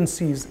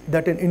competencies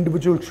that an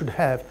individual should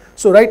have?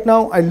 So right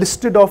now I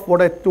listed off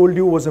what I told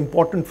you was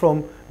important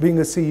from being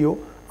a CEO.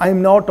 I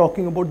am now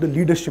talking about the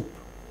leadership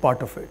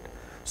part of it.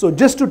 So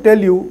just to tell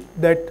you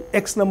that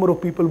X number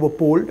of people were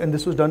polled, and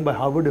this was done by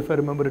Harvard if I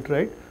remember it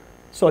right.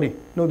 Sorry,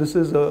 no, this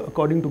is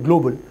according to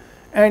Global.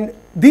 And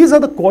these are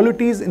the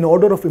qualities in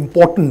order of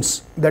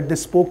importance that they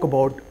spoke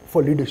about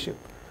for leadership.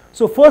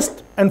 So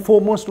first and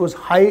foremost was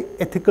high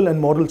ethical and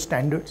moral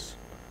standards,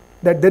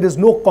 that there is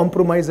no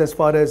compromise as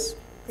far as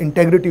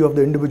integrity of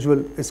the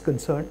individual is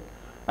concerned.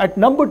 At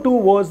number 2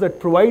 was that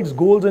provides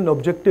goals and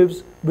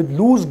objectives with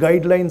loose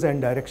guidelines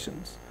and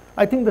directions.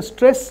 I think the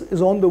stress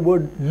is on the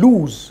word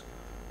loose,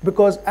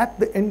 because at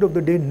the end of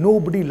the day,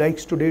 nobody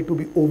likes today to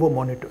be over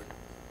monitored.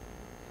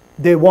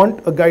 They want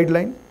a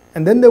guideline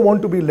and then they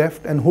want to be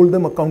left and hold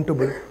them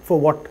accountable for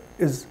what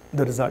is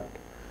the result.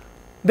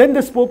 Then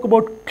they spoke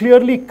about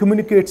clearly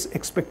communicates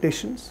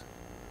expectations,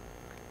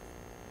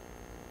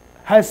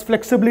 has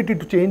flexibility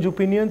to change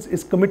opinions,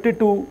 is committed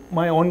to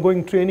my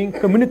ongoing training,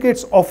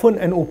 communicates often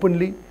and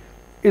openly,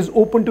 is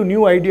open to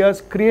new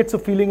ideas, creates a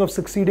feeling of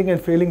succeeding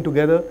and failing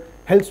together,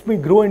 helps me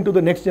grow into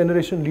the next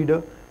generation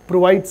leader,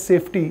 provides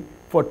safety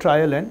for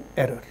trial and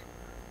error.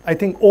 I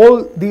think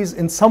all these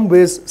in some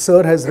ways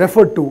Sir has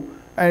referred to,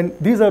 and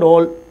these are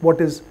all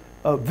what is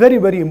very,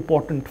 very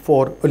important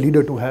for a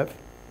leader to have.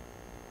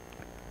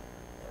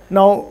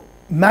 Now,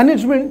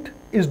 management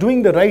is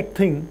doing the right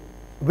thing,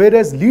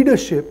 whereas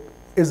leadership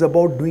is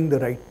about doing the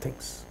right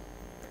things.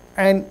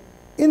 And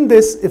in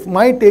this, if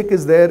my take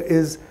is there,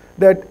 is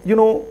that,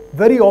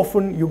 very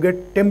often you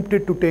get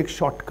tempted to take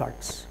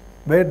shortcuts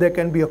where there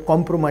can be a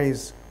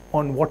compromise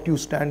on what you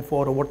stand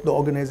for or what the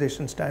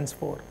organization stands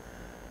for.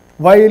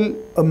 While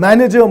a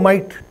manager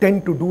might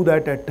tend to do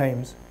that at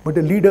times, but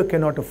a leader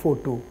cannot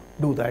afford to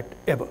do that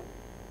ever.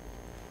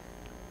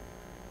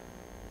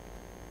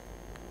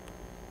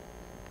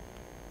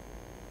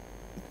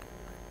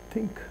 I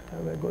think,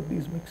 have I got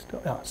these mixed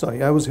up? Yeah,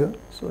 sorry, I was here.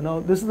 So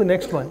now this is the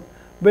next one,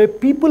 where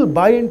people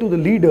buy into the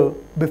leader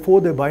before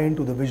they buy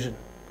into the vision.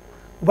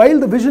 While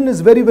the vision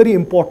is very, very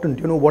important,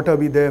 what are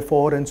we there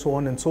for and so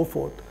on and so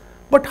forth.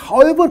 But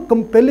however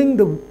compelling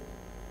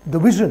the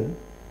vision,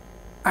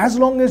 as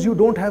long as you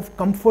don't have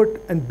comfort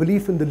and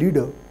belief in the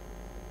leader,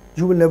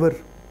 you will never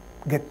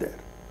get there.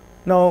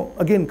 Now,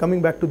 again,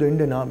 coming back to the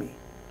Indian Army,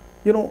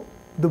 you know,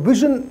 the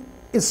vision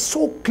is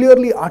so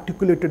clearly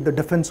articulated, the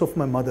defense of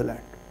my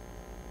motherland.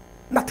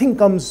 Nothing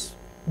comes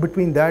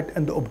between that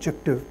and the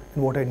objective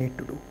and what I need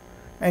to do.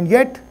 And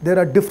yet, there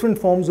are different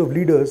forms of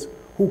leaders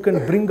who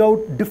can bring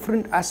out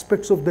different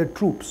aspects of their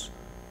troops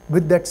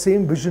with that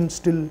same vision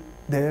still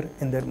there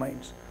in their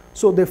minds.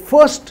 So they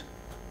first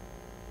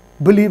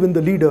believe in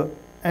the leader,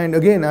 and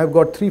again, I've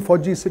got 3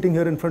 Fauji sitting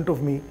here in front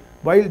of me.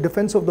 While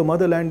defense of the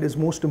motherland is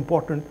most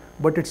important,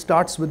 but it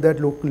starts with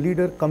that local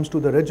leader, comes to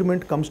the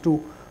regiment, comes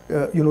to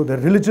the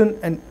religion,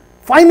 and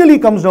finally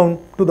comes down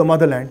to the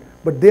motherland.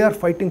 But they are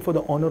fighting for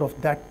the honor of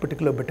that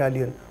particular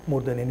battalion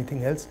more than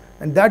anything else,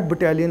 and that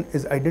battalion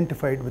is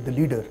identified with the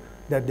leader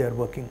that they are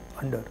working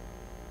under.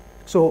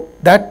 So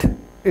that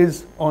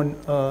is on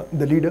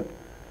the leader.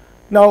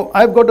 Now,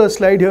 I've got a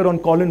slide here on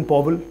Colin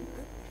Powell.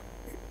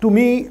 To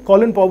me,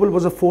 Colin Powell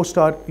was a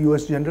 4-star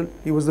US general.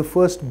 He was the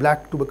first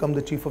black to become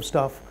the chief of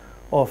staff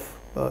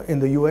in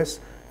the US,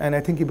 and I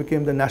think he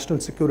became the national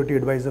security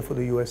advisor for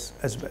the US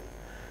as well.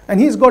 And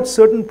he's got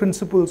certain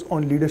principles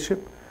on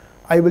leadership.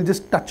 I will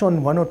just touch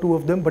on 1 or 2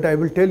 of them, but I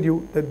will tell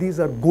you that these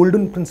are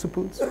golden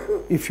principles.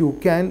 If you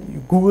can,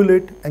 you Google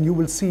it, and you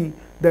will see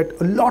that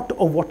a lot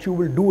of what you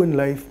will do in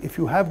life, if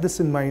you have this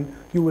in mind,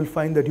 you will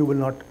find that you will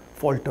not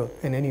falter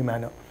in any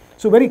manner.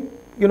 So very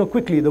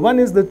quickly, the one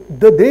is that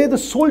the day the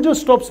soldier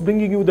stops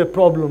bringing you their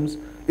problems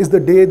is the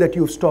day that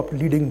you've stopped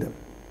leading them.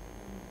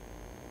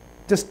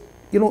 Just,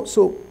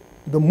 so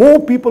the more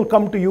people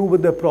come to you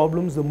with their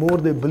problems, the more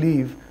they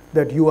believe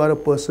that you are a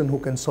person who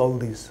can solve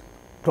these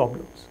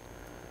problems.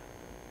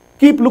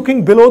 Keep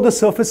looking below the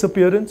surface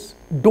appearance.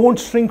 Don't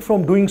shrink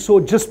from doing so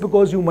just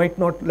because you might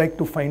not like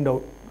to find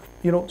out.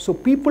 So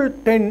people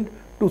tend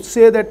to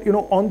say that,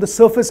 on the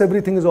surface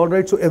everything is all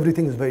right, so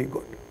everything is very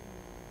good.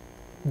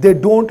 They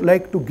don't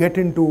like to get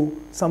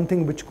into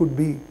something which could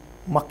be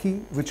mucky,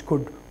 which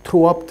could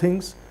throw up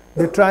things.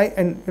 They try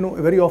and,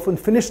 very often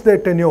finish their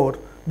tenure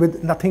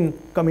with nothing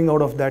coming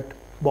out of that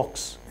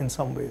box in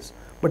some ways.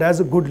 But as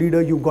a good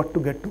leader, you've got to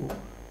get to,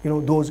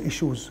 those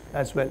issues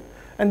as well.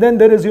 And then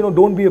there is,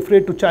 don't be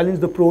afraid to challenge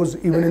the pros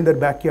even in their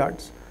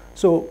backyards.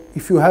 So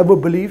if you have a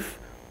belief,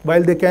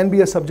 while they can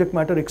be a subject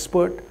matter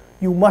expert,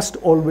 you must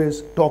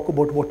always talk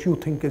about what you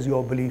think is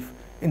your belief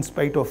in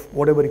spite of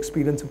whatever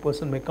experience a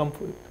person may come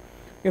with.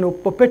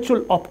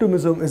 Perpetual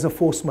optimism is a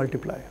force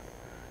multiplier.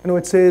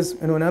 It says,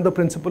 another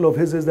principle of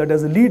his is that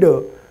as a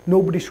leader,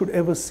 nobody should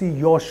ever see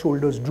your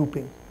shoulders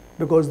drooping,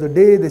 because the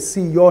day they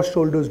see your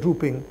shoulders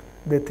drooping,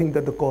 they think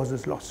that the cause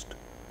is lost.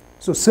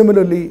 So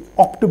similarly,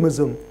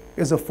 optimism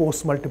is a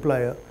force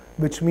multiplier,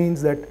 which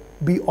means that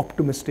be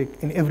optimistic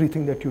in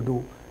everything that you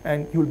do,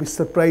 and you'll be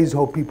surprised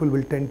how people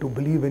will tend to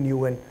believe in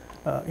you and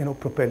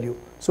propel you.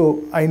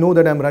 So I know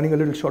that I'm running a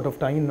little short of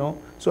time now,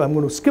 so I'm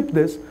going to skip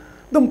this.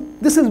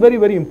 This is very,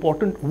 very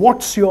important.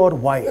 What's your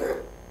why?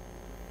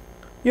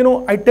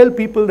 I tell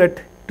people that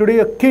today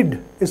a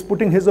kid is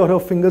putting his or her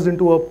fingers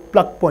into a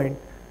plug point.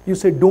 You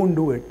say, don't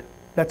do it.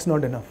 That's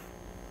not enough.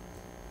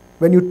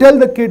 When you tell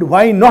the kid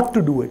why not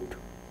to do it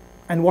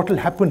and what will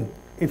happen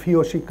if he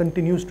or she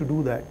continues to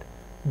do that,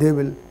 they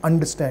will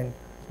understand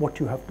what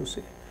you have to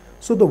say.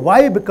 So the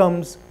why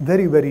becomes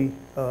very, very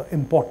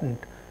important.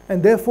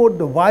 And therefore,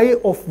 the why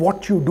of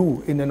what you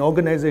do in an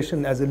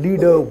organization as a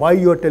leader, why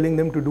you are telling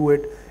them to do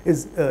it,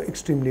 is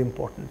extremely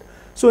important.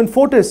 So in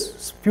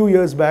Fortis, a few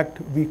years back,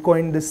 we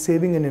coined this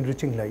saving and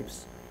enriching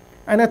lives.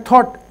 And I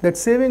thought that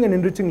saving and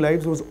enriching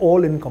lives was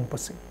all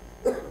encompassing.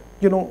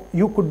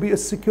 You could be a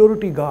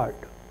security guard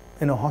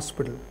in a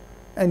hospital,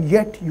 and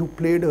yet you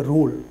played a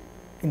role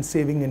in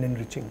saving and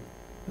enriching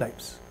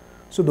lives.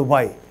 So the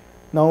why.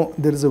 Now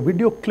there is a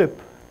video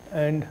clip,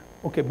 and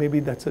okay, maybe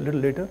that's a little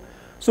later.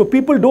 So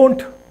people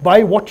don't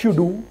buy what you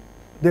do,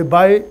 they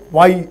buy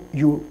why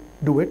you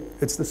do it.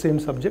 It's the same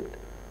subject.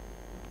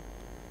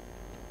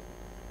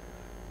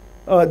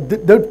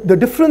 The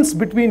difference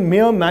between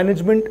mere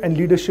management and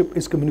leadership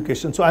is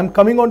communication. So I'm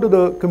coming on to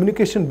the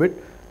communication bit.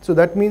 So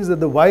that means that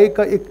the why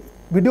का एक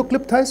video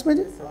clip था इसमें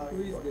जी?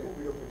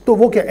 तो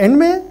वो क्या end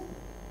में?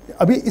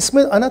 अभी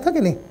इसमें आना था कि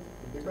नहीं?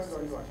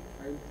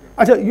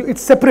 अच्छा,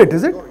 it's separate,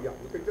 is it?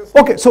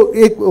 Okay, so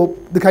एक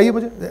दिखाइए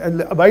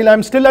मुझे. While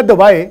I'm still at the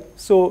why,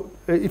 so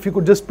if you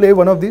could just play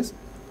one of these.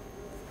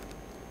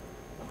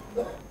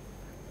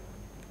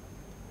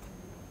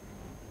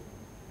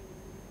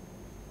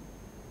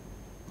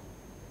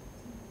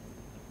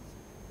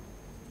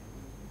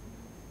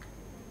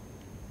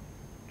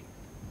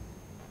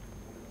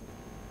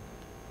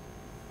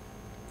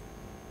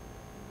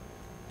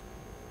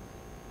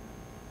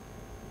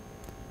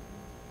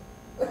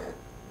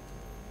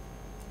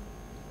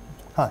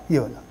 हाँ, ये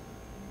वाला.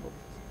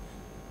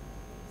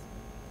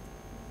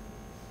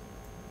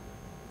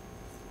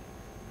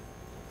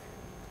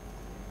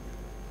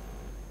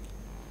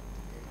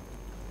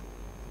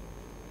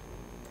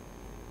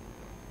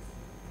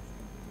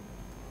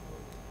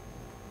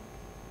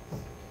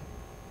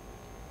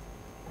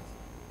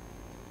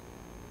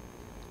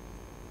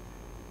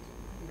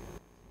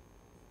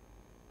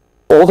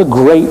 all the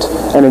great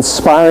and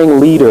inspiring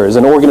leaders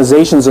and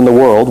organizations in the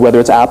world, whether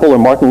it's Apple or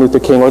Martin Luther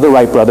King or the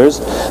Wright brothers,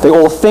 they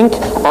all think,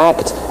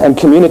 act, and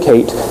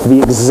communicate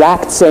the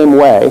exact same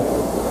way,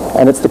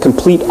 and it's the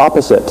complete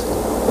opposite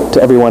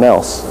to everyone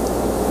else.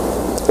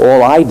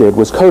 All I did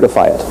was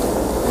codify it.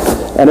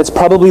 And it's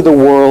probably the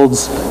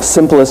world's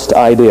simplest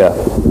idea.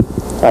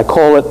 I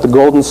call it the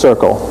golden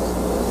circle.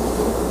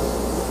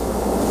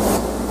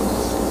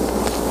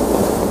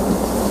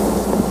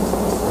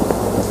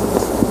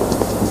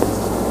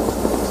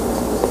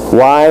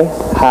 Why,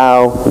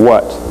 how,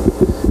 what?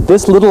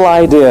 This little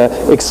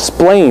idea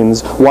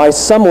explains why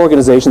some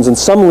organizations and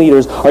some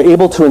leaders are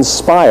able to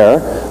inspire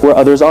where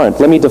others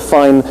aren't. Let me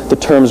define the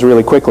terms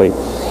really quickly.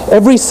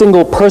 Every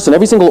single person,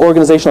 every single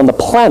organization on the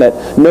planet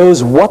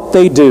knows what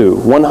they do,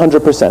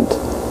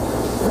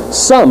 100%.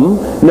 Some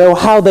know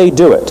how they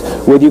do it,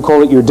 whether you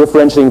call it your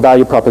differentiating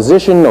value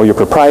proposition or your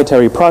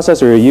proprietary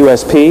process or your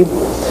USP.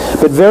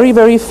 But very,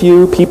 very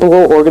few people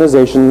or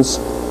organizations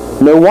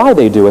know why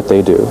they do what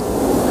they do.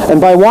 And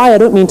by why, I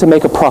don't mean to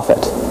make a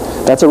profit.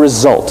 That's a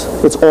result.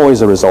 It's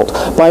always a result.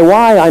 By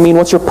why, I mean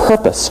what's your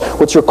purpose?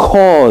 What's your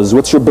cause?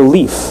 What's your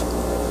belief?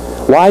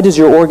 Why does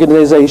your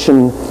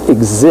organization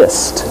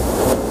exist?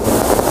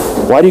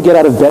 Why do you get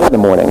out of bed in the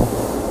morning?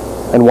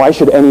 And why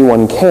should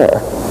anyone care?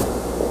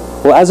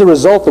 Well, as a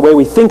result, the way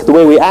we think, the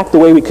way we act, the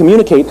way we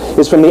communicate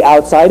is from the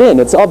outside in.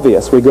 It's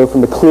obvious. We go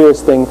from the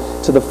clearest thing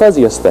to the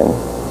fuzziest thing.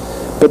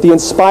 But the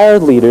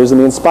inspired leaders and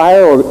the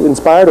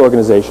inspired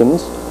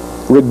organizations,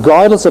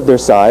 regardless of their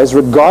size,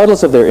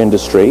 regardless of their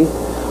industry,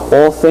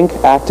 all think,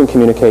 act, and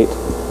communicate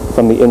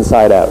from the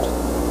inside out.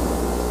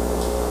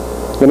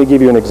 Let me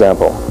give you an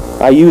example.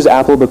 I use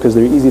Apple because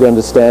they're easy to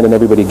understand and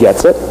everybody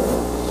gets it.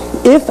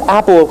 If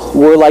Apple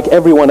were like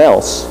everyone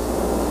else,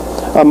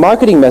 a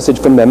marketing message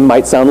from them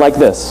might sound like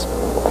this.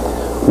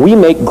 We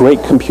make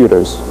great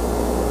computers.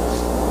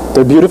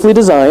 They're beautifully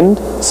designed,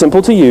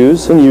 simple to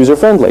use, and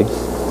user-friendly.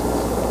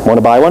 Want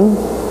to buy one?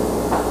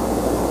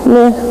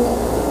 Meh.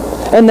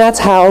 And that's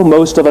how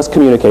most of us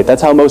communicate.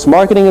 That's how most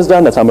marketing is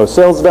done, that's how most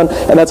sales is done,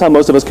 and that's how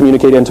most of us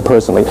communicate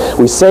interpersonally.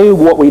 We say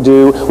what we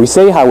do, we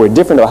say how we're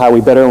different or how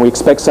we're better, and we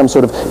expect some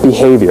sort of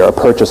behavior, a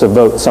purchase, a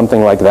vote,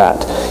 something like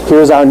that.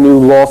 Here's our new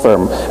law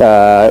firm.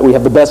 We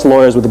have the best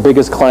lawyers with the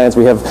biggest clients.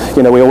 We have,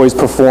 we always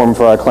perform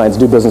for our clients,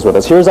 do business with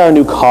us. Here's our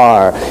new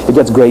car. It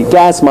gets great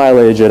gas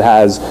mileage. It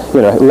has,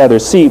 leather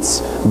seats.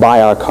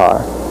 Buy our car.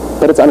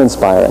 But it's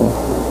uninspiring.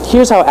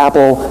 Here's how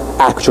Apple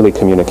actually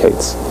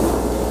communicates.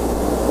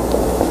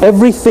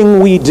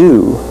 Everything we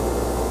do,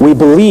 we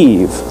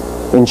believe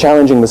in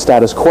challenging the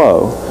status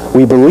quo.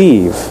 We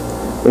believe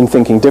in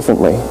thinking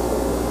differently.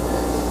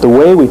 The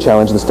way we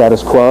challenge the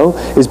status quo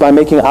is by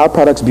making our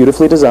products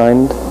beautifully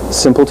designed,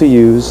 simple to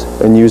use,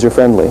 and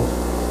user-friendly.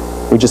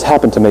 We just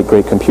happen to make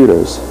great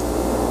computers.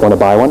 Want to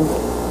buy one?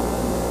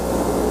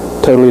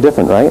 Totally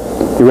different, right?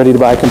 You ready to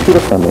buy a computer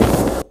from me?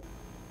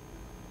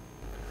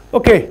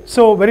 Okay,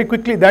 so very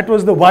quickly, that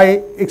was the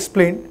why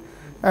explained.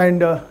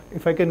 And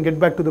if I can get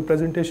back to the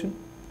presentation.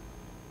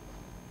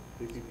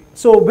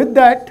 So with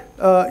that,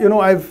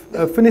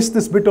 I've finished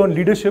this bit on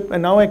leadership,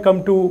 and now I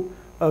come to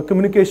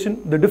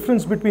communication. The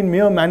difference between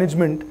mere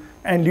management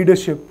and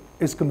leadership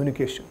is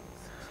communication.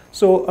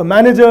 So a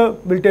manager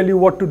will tell you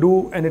what to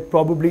do, and it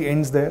probably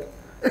ends there.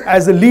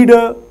 As a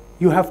leader,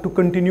 you have to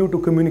continue to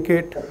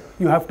communicate.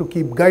 You have to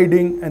keep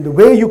guiding, and the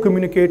way you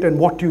communicate and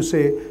what you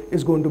say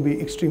is going to be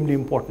extremely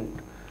important.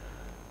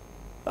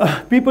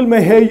 People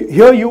may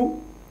hear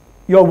you,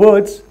 your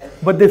words,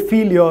 but they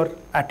feel your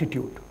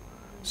attitude.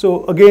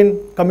 So again,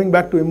 coming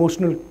back to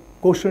emotional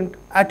quotient,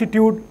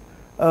 attitude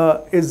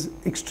is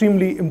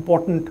extremely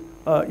important,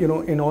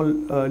 in all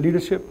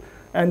leadership.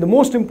 And the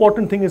most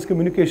important thing is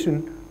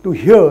communication, to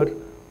hear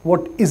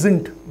what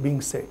isn't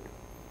being said.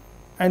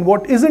 And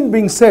what isn't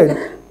being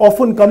said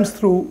often comes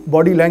through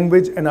body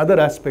language and other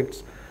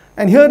aspects.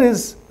 And here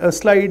is a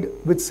slide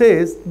which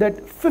says that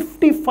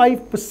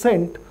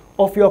 55%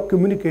 of your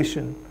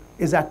communication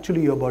is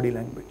actually your body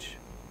language.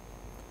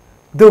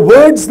 The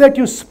words that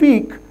you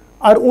speak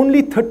are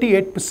only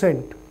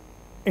 38%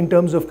 in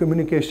terms of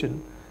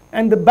communication,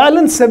 and the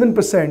balance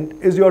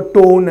 7% is your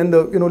tone and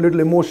the little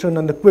emotion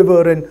and the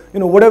quiver and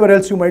whatever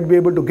else you might be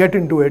able to get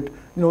into it,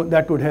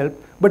 that would help.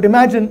 But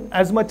imagine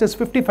as much as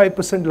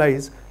 55%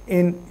 lies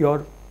in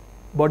your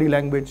body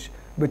language,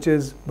 which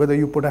is whether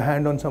you put a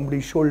hand on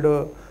somebody's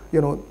shoulder,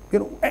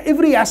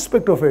 every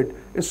aspect of it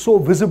is so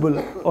visible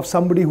of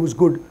somebody who's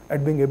good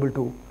at being able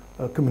to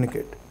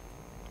communicate.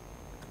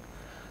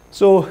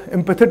 So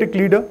empathetic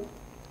leader.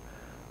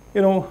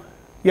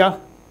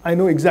 I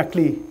know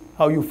exactly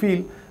how you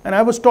feel. And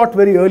I was taught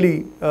very early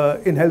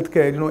in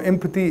healthcare,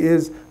 empathy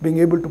is being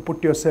able to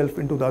put yourself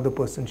into the other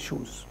person's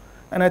shoes.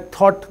 And I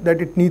thought that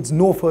it needs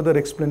no further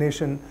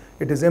explanation.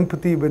 It is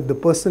empathy with the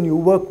person you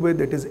work with.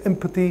 It is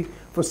empathy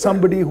for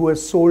somebody who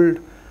has sold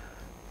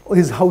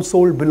his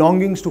household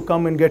belongings to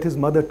come and get his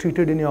mother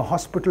treated in your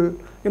hospital.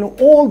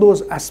 All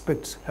those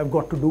aspects have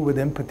got to do with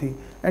empathy.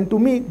 And to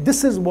me,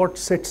 this is what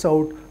sets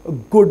out a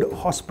good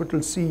hospital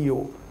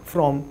CEO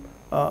from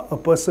a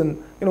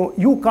person,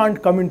 you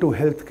can't come into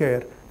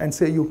healthcare and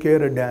say you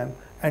care a damn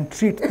and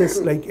treat this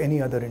like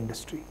any other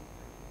industry.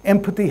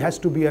 Empathy has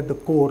to be at the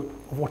core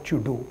of what you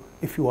do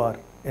if you are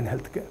in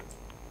healthcare.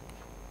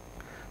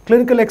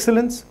 Clinical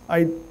excellence,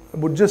 I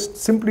would just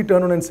simply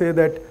turn on and say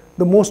that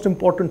the most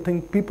important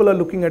thing, people are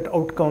looking at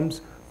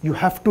outcomes. You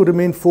have to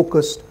remain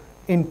focused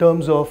in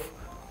terms of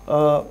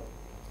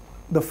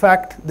the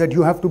fact that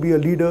you have to be a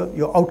leader,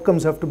 your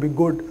outcomes have to be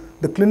good,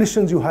 the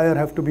clinicians you hire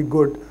have to be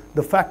good,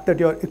 the fact that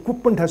your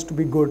equipment has to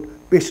be good,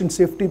 patient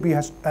safety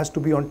has to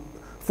be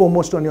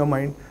foremost on your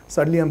mind.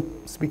 Suddenly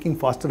I'm speaking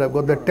faster, I've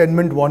got that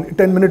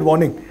 10-minute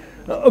warning.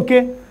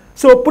 Okay,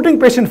 so putting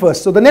patient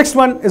first. So the next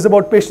one is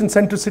about patient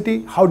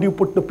centricity. How do you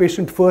put the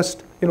patient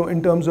first,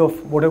 in terms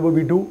of whatever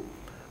we do?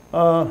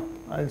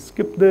 I'll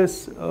skip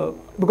this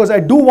because I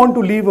do want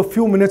to leave a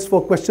few minutes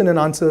for question and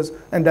answers,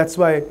 and that's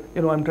why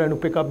I'm trying to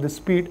pick up this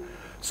speed.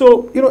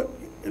 So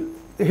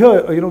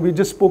here we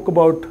just spoke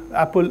about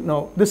Apple.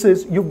 Now this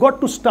is, you've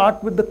got to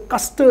start with the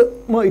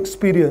customer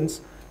experience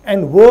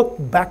and work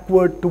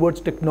backward towards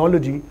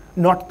technology,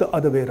 not the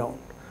other way around.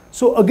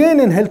 So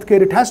again, in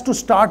healthcare, it has to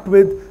start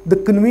with the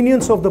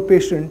convenience of the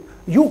patient.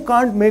 You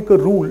can't make a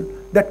rule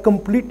that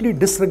completely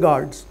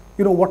disregards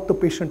what the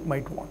patient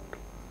might want.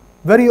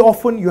 Very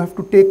often you have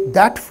to take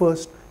that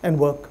first and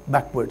work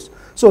backwards.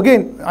 So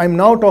again, I'm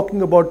now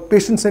talking about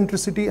patient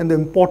centricity and the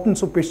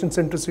importance of patient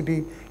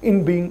centricity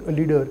in being a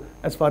leader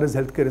as far as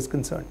healthcare is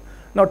concerned.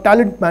 Now,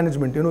 talent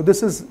management,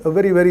 this is a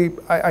very,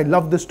 I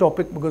love this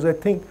topic because I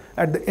think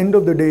at the end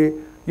of the day,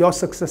 your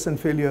success and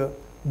failure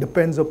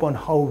depends upon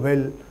how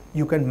well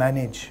you can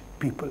manage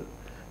people.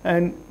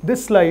 And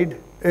this slide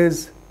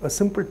is a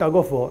simple tug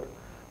of war,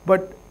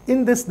 but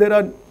in this there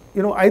are,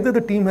 either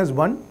the team has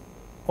won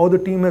or the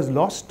team has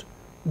lost.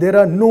 There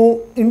are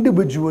no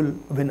individual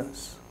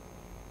winners.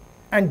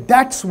 And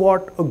that's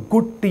what a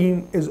good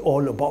team is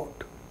all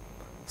about.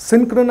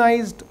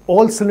 Synchronized,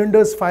 all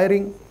cylinders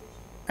firing,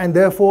 and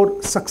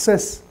therefore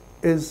success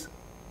is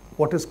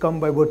what has come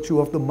by virtue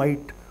of the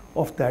might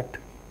of that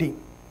team.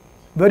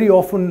 Very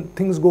often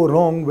things go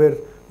wrong where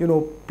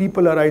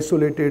people are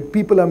isolated,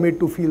 people are made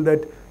to feel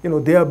that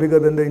they are bigger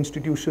than the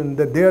institution,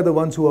 that they are the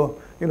ones who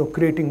are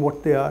creating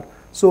what they are.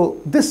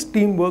 So this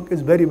teamwork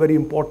is very, very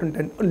important,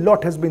 and a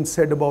lot has been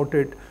said about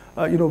it.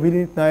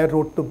 Vineet Nair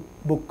wrote the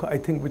book, I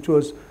think, which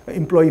was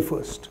Employee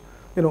First,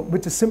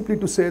 which is simply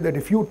to say that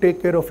if you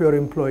take care of your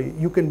employee,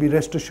 you can be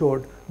rest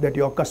assured that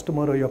your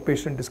customer or your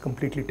patient is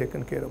completely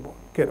taken care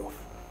of.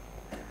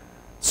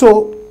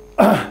 So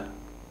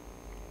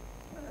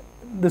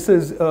this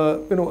is,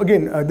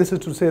 this is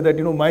to say that,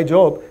 my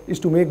job is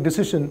to make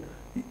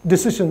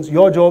decisions,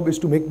 your job is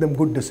to make them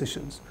good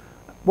decisions.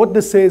 What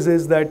this says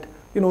is that,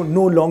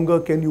 no longer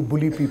can you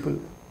bully people,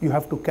 you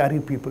have to carry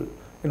people,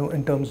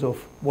 in terms of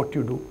what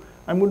you do.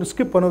 I'm going to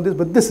skip one of this,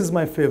 but this is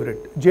my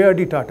favorite,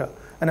 J.R.D. Tata,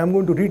 and I'm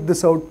going to read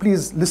this out.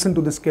 Please listen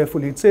to this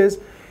carefully. It says,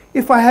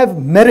 if I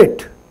have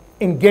merit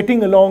in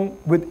getting along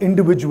with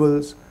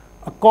individuals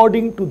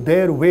according to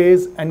their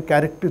ways and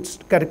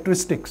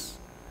characteristics,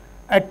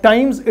 at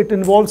times it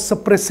involves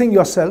suppressing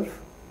yourself.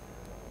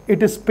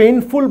 It is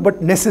painful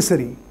but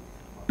necessary.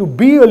 To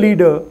be a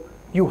leader,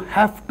 you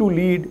have to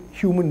lead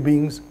human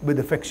beings with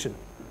affection.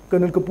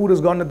 Colonel Kapoor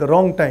has gone at the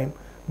wrong time,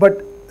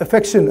 but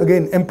affection,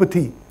 again,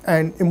 empathy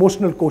and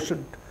emotional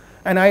quotient.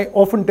 And I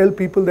often tell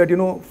people that,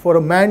 for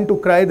a man to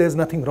cry, there's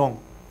nothing wrong.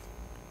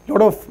 A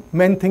lot of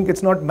men think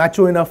it's not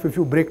macho enough if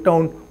you break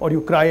down or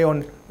you cry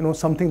on,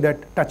 something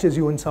that touches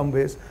you in some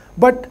ways.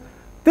 But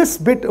this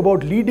bit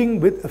about leading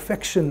with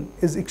affection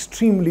is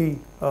extremely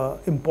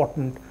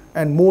important,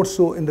 and more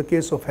so in the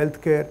case of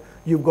healthcare.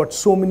 You've got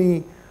so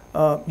many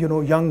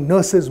young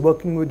nurses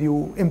working with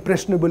you,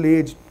 impressionable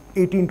age,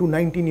 18 to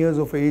 19 years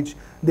of age.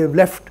 They've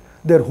left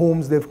their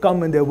homes, they've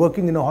come and they're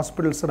working in a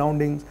hospital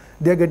surroundings.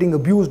 They're getting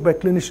abused by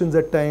clinicians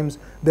at times.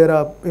 There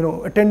are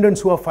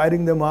attendants who are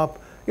firing them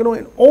up. In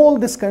all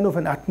this kind of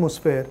an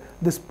atmosphere,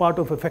 this part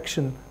of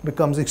affection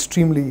becomes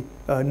extremely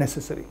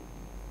necessary.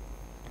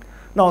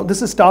 Now,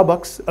 this is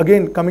Starbucks.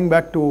 Again, coming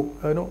back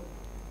to,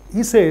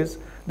 he says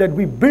that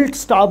we built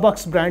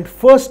Starbucks brand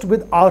first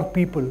with our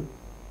people,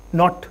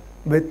 not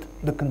with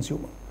the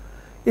consumer.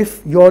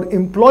 If your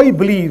employee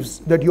believes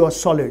that you are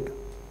solid,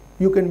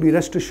 you can be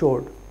rest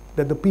assured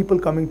that the people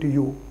coming to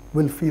you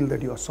will feel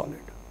that you are solid.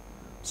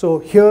 So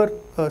here,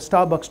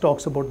 Starbucks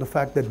talks about the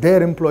fact that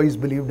their employees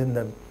believed in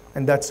them,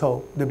 and that's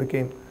how they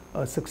became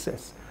a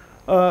success.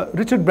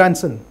 Richard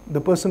Branson,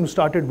 the person who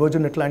started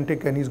Virgin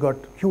Atlantic, and he's got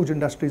huge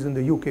industries in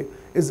the UK,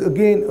 is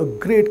again a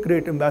great,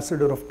 great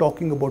ambassador of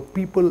talking about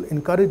people,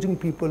 encouraging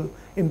people,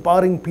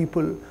 empowering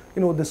people.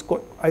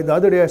 The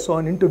other day I saw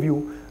an interview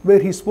where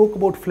he spoke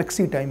about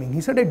flexi timing. He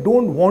said, I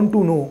don't want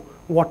to know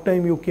what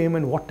time you came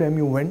and what time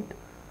you went.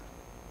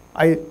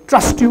 I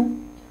trust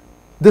you.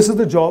 This is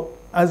the job.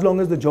 As long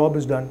as the job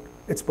is done,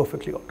 it's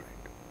perfectly all right.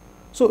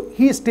 So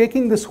he is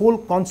taking this whole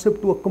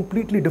concept to a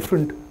completely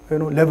different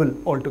level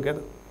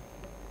altogether.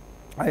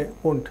 I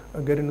won't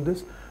get into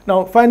this.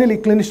 Now, finally,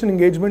 clinician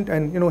engagement,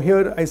 and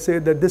here I say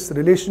that this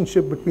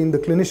relationship between the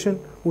clinician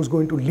who's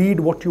going to lead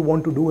what you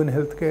want to do in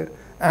healthcare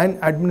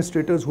and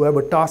administrators who have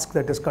a task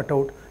that is cut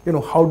out,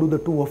 how do the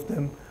two of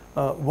them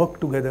work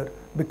together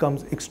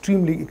becomes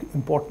extremely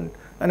important.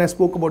 And I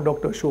spoke about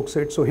Dr. Ashok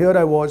Seth. So here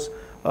I was,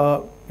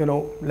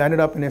 landed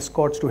up in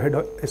Escorts to head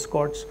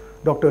Escorts.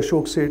 Dr.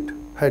 Ashok Seth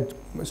had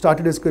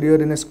started his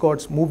career in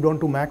Escorts, moved on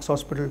to Max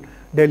Hospital,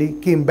 Delhi,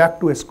 came back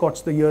to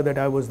Escorts the year that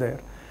I was there.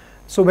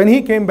 So when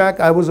he came back,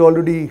 I was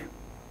already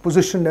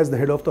positioned as the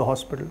head of the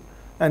hospital.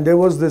 And there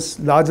was this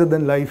larger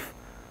than life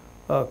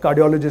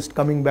cardiologist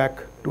coming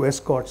back to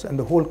Escorts. And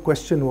the whole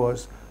question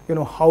was,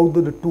 how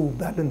do the two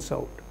balance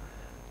out?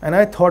 And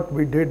I thought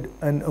we did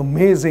an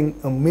amazing,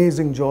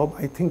 amazing job.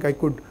 I think I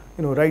could,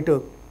 write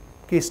a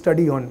case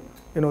study on,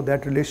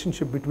 that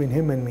relationship between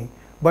him and me.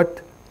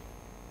 But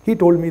he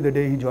told me the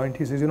day he joined,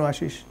 he says,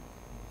 Ashish,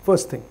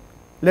 first thing,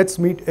 let's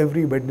meet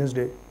every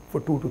Wednesday for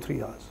 2 to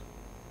 3 hours.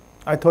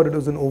 I thought it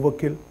was an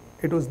overkill.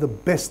 It was the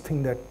best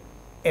thing that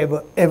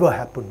ever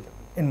happened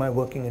in my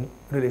working in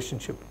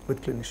relationship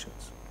with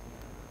clinicians.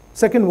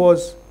 Second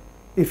was,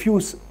 if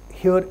you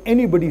hear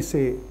anybody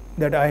say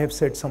that I have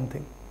said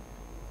something.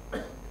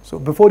 So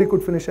before he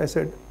could finish, I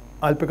said,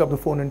 I'll pick up the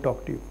phone and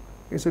talk to you.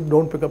 He said,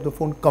 don't pick up the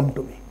phone, come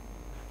to me.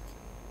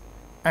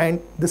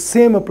 And the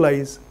same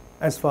applies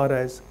as far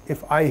as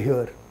if I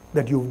hear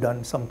that you've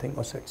done something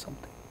or said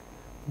something.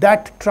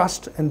 That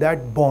trust and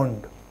that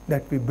bond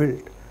that we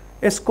built.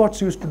 Escorts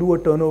used to do a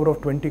turnover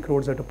of 20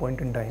 crores at a point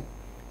in time.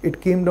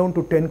 It came down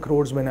to 10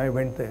 crores when I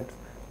went there.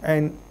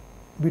 And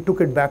we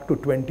took it back to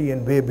 20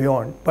 and way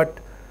beyond. But,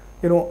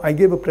 I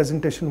gave a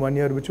presentation one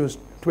year which was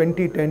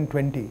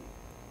 20-10-20,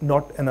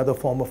 not another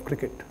form of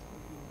cricket.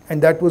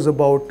 And that was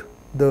about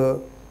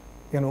the,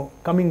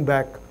 coming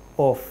back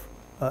of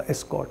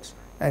Escorts.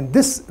 And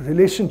this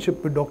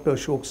relationship with Dr.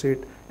 Ashok Seth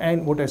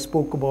and what I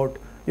spoke about,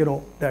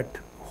 that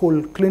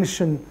whole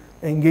clinician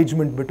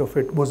engagement bit of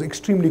it was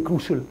extremely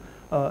crucial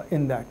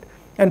in that.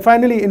 And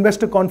finally,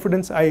 investor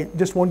confidence. I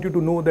just want you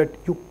to know that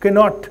you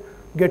cannot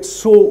get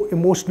so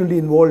emotionally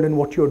involved in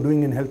what you're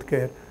doing in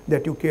healthcare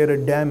that you care a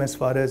damn as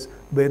far as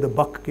where the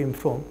buck came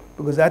from.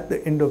 Because at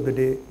the end of the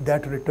day,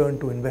 that return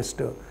to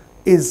investor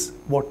is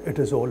what it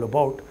is all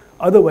about.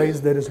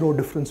 Otherwise, there is no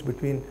difference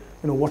between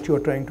what you're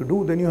trying to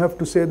do. Then you have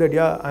to say that,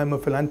 yeah, I'm a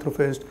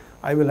philanthropist.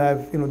 I will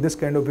have this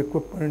kind of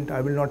equipment.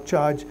 I will not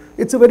charge.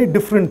 It's a very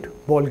different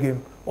ball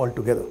game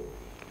altogether.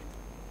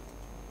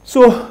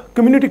 So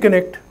community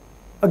connect,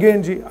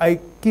 again, I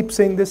keep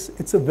saying this,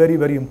 it's a very,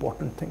 very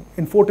important thing.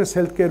 In Fortis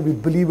Healthcare, we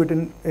believe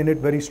in it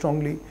very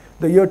strongly.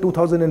 The year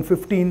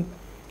 2015,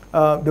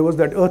 there was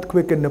that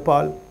earthquake in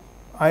Nepal.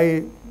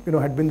 I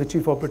had been the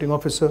chief operating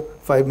officer,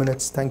 5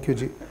 minutes, thank you,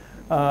 Ji.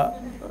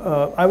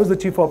 I was the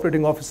chief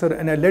operating officer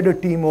and I led a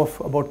team of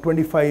about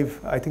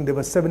 25, I think there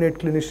were 7-8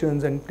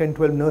 clinicians and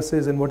 10-12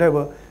 nurses and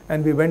whatever.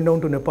 And we went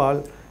down to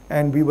Nepal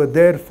and we were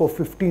there for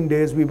 15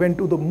 days. We went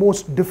to the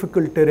most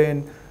difficult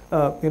terrain,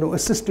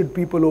 assisted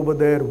people over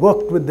there,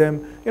 worked with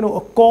them. A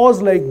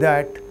cause like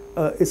that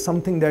is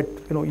something that,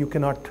 you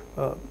cannot,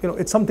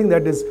 it's something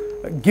that is,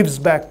 gives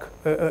back,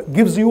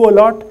 gives you a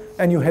lot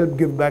and you help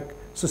give back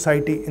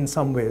society in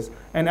some ways.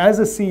 And as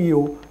a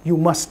CEO, you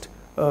must,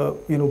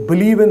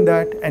 believe in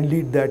that and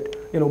lead that,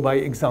 by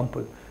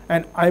example.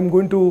 And I'm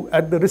going to,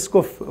 at the risk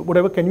of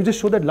whatever, can you just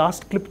show that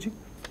last clip, Ji?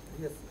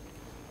 Yes.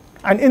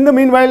 And in the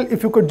meanwhile,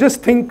 if you could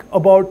just think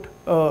about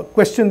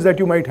questions that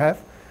you might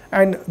have.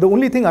 And the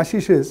only thing,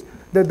 Ashish, is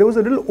that there was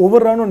a little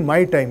overrun on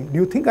my time. Do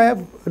you think I have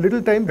a little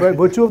time by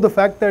virtue of the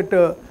fact that...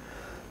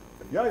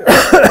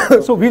 Yeah.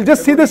 So we'll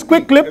just see this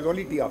quick clip. There's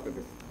only tea after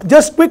this.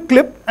 Just quick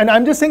clip. And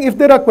I'm just saying if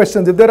there are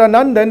questions. If there are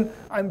none, then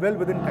I'm well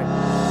within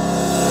time.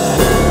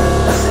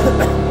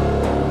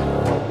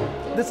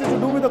 This is to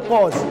do with the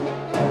cause.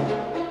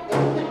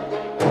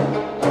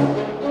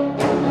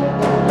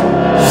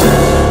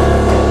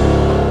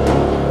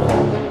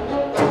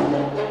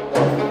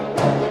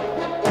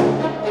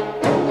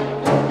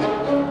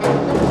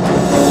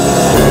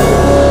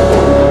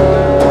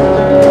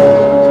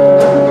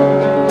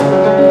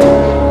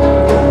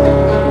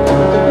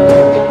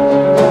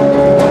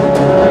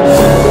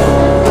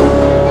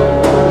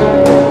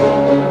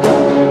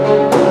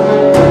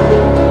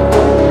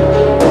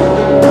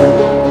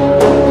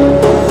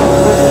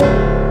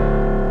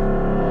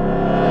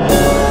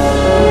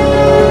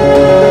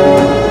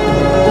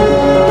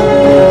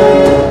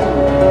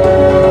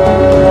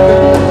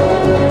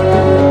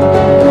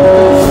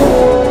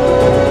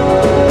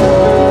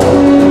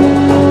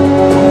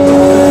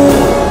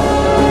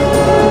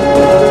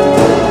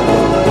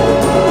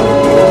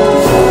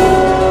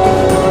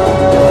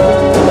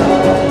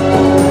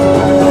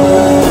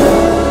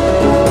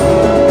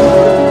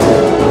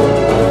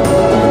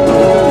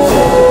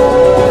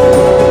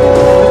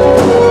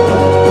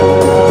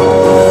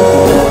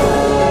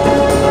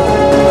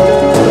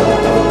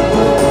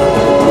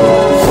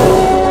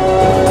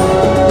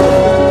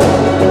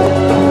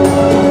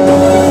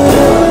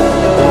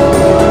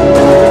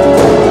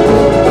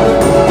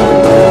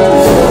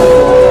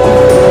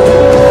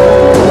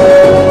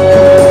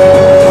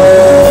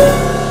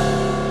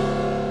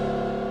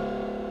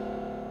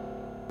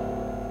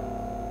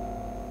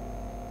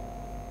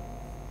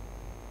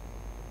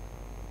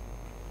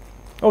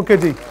 Okay,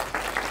 Ji.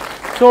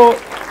 So,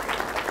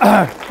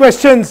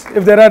 questions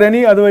if there are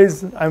any,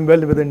 otherwise I'm well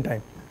within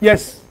time.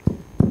 Yes. So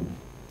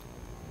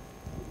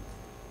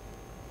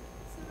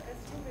as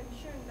you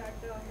mentioned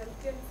that the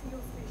healthcare CEO,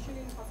 especially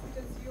in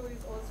hospital CEO,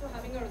 is also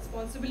having a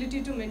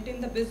responsibility to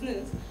maintain the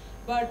business.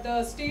 But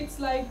the states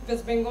like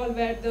West Bengal,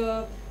 where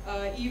the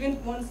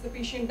even once the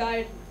patient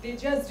died, they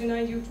just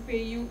deny you to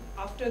pay you.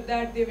 After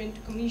that, they went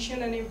to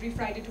commission, and every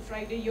Friday to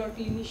Friday, your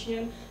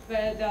clinician,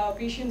 where the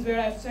patients were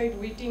outside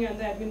waiting, and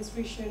the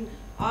administration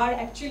are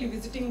actually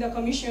visiting the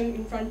commission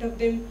in front of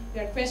them. They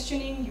are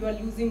questioning, you are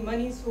losing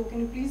money. So can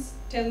you please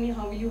tell me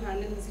how will you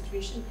handle the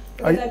situation?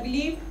 Because I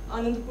believe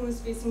Anandapur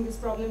is facing this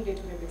problem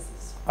day-to-day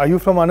basis. Are you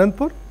from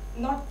Anandpur?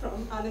 Not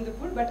from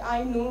Anandapur, but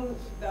I know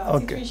the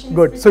situation.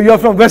 Good. So you are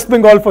from West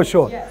Bengal for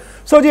sure. Yes.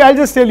 So Ji, I'll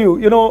just tell you,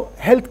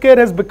 healthcare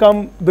has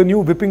become the new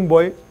whipping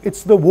boy.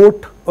 It's the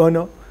vote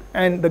earner,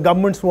 and the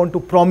governments want to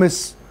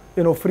promise,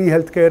 free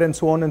healthcare and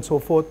so on and so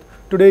forth.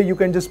 Today you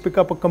can just pick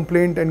up a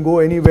complaint and go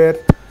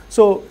anywhere.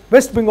 So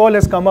West Bengal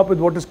has come up with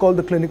what is called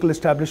the Clinical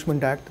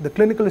Establishment Act. The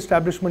Clinical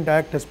Establishment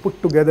Act has put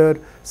together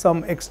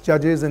some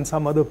ex-judges and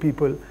some other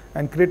people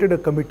and created a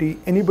committee.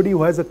 Anybody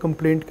who has a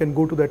complaint can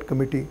go to that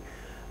committee.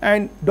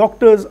 And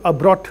doctors are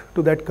brought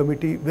to that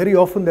committee. Very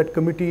often that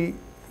committee,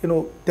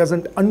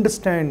 doesn't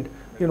understand,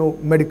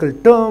 medical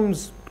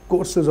terms,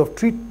 courses of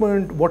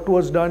treatment, what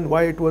was done,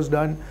 why it was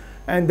done.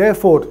 And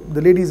therefore, the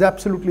lady is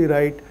absolutely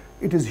right.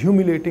 It is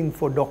humiliating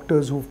for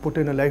doctors who've put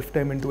in a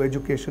lifetime into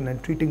education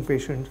and treating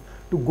patients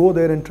to go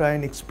there and try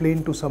and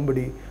explain to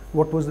somebody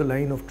what was the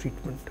line of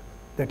treatment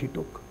that he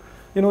took.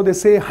 They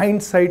say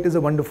hindsight is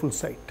a wonderful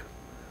sight.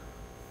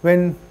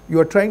 When you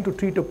are trying to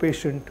treat a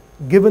patient,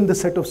 given the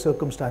set of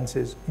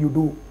circumstances, you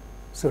do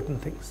certain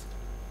things.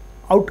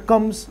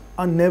 Outcomes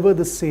are never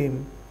the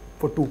same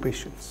for two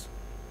patients.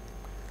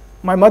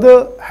 My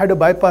mother had a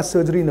bypass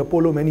surgery in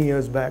Apollo many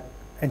years back,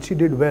 and she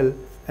did well,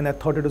 and I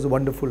thought it was a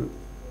wonderful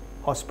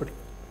hospital.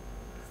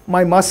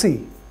 My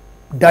Masi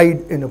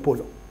died in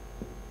Apollo.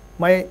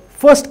 My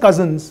first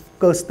cousins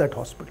cursed that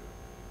hospital.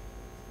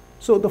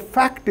 So the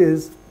fact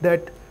is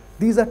that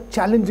these are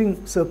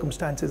challenging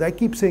circumstances. I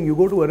keep saying, you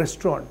go to a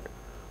restaurant,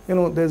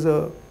 there's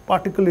a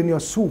particle in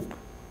your soup.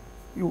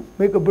 You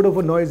make a bit of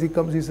a noise, he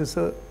comes, he says,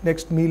 sir,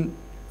 next meal,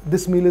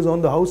 this meal is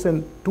on the house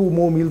and 2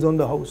 more meals on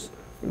the house.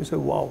 You say,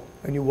 wow,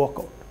 and you walk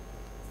out.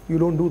 You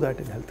don't do that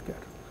in healthcare.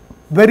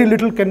 Very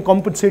little can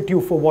compensate you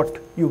for what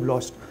you've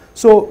lost.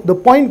 So the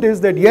point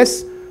is that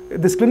yes,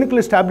 this Clinical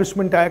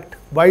Establishment Act,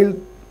 while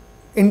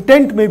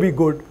intent may be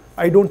good,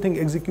 I don't think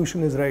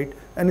execution is right,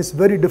 and it's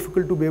very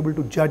difficult to be able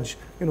to judge,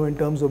 in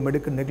terms of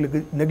medical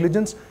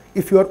negligence,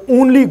 if you are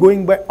only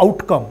going by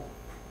outcome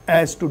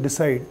as to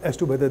decide as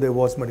to whether there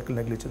was medical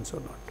negligence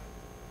or not.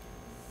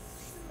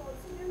 Also,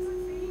 they're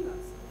not paying us.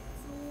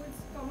 So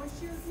it's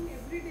commercial thing.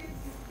 Every day,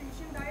 if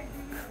patient died,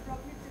 they will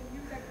abruptly tell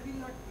you that we will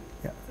not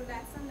pay. Yeah. So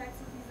lakhs and lakhs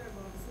of fees are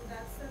gone. So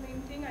that's the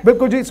main thing.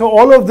 Because so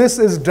all of this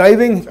is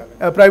driving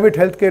private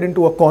healthcare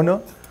into a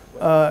corner.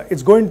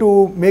 It's going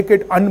to make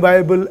it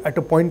unviable at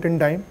a point in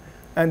time,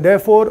 and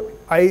therefore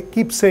I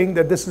keep saying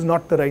that this is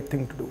not the right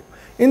thing to do.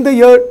 In the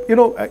year,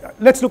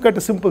 let's look at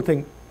a simple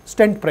thing,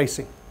 stent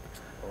pricing.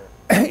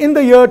 In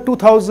the year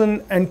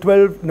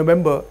 2012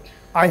 November,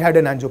 I had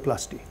an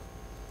angioplasty.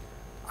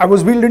 I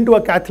was wheeled into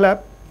a cath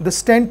lab. The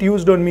stent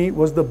used on me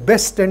was the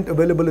best stent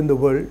available in the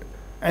world,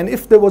 and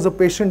if there was a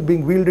patient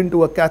being wheeled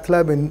into a cath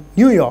lab in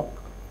New York,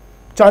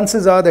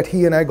 chances are that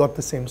he and I got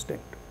the same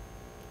stent.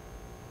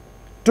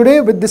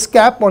 Today, with this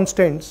cap on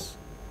stents,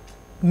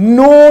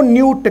 no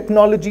new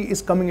technology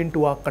is coming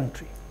into our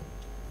country.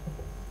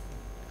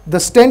 The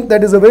stent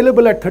that is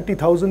available at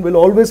 30,000 will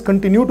always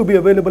continue to be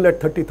available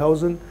at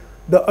 30,000.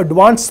 The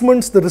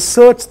advancements, the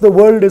research the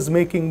world is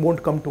making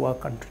won't come to our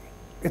country.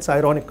 It's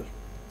ironical.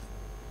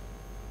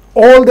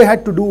 All they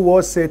had to do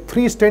was say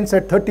 3 stents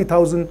at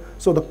 30,000,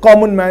 so the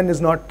common man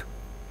is not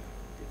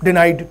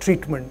denied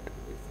treatment.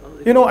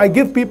 I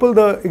give people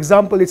the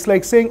example, it's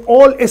like saying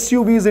all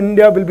SUVs in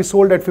India will be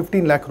sold at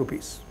 15 lakh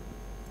rupees.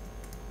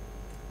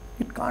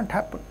 It can't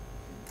happen.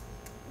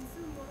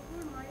 So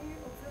moreover, my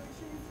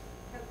observation is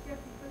healthcare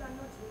people are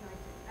not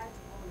united at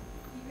all.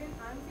 Even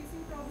I'm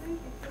facing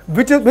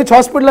problem. Which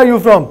hospital are you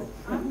from?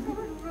 I'm from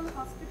a rural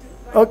hospital,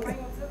 but Okay.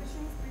 my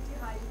observation is pretty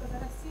high because I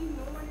have seen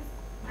no one is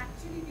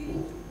actually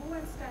willing to go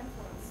and stand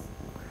for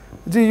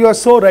us. Gee, you are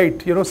so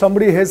right.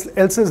 Somebody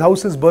else's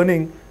house is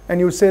burning, and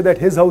you say that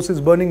his house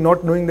is burning,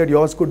 not knowing that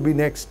yours could be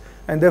next.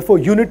 And therefore,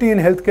 unity in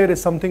healthcare is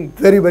something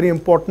very, very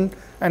important.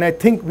 And I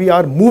think we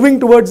are moving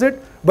towards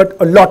it, but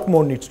a lot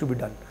more needs to be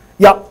done.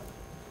 Yeah.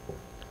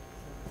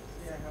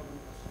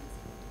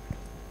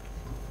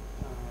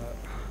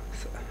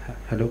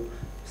 Hello.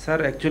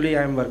 Sir, actually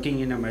I am working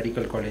in a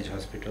medical college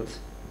hospitals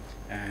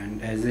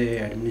and as a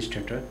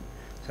administrator.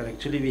 Sir,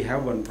 actually we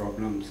have one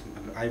problem.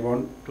 I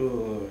want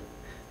to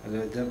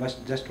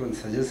just one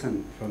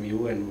suggestion from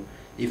you, and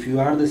if you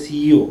are the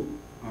CEO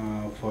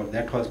for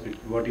that hospital,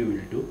 what you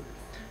will do.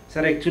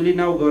 Sir, actually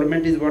now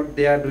government is what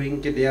they are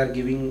doing, they are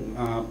giving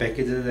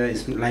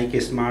packages like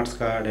a smart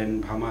card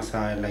and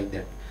Bhamasa like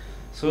that.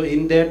 So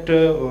in that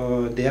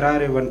there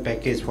are one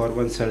package for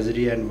one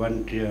surgery and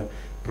one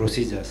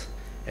procedures,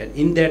 and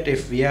in that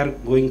if we are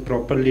going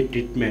properly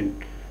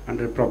treatment,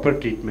 under proper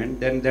treatment,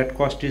 then that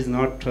cost is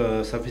not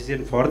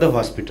sufficient for the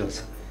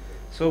hospitals.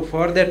 So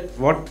for that,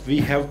 what we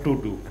have to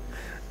do?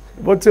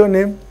 What's your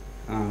name?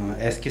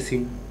 SK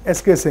Singh.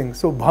 SK Singh.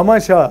 So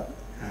Bhamasha,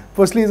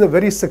 firstly, is a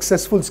very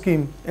successful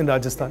scheme in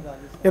Rajasthan,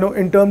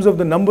 in terms of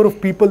the number of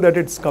people that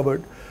it's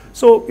covered.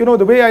 So,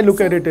 the way I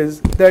look at it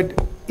is that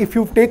if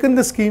you've taken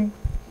the scheme,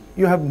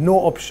 you have no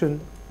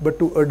option but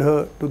to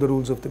adhere to the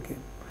rules of the game.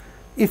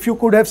 If you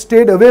could have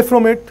stayed away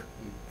from it,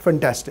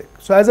 fantastic.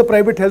 So as a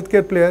private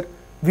healthcare player,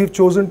 we've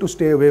chosen to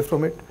stay away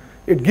from it.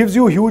 It gives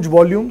you huge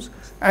volumes.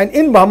 And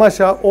in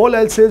Bhamasha, all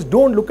I'll say is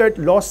don't look at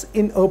loss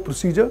in a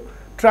procedure.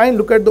 Try and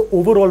look at the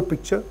overall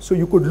picture. So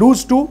you could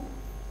lose 2,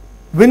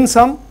 win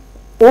some.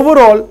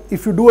 Overall,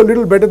 if you do a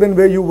little better than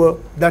where you were,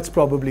 that's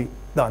probably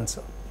the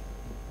answer.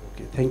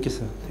 Okay, thank you,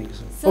 sir. Thank you,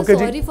 sir. So Okay,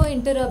 sorry for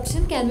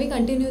interruption. Can we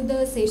continue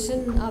the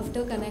session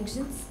after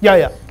connections?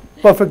 Yeah.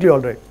 Perfectly all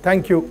right.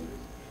 Thank you.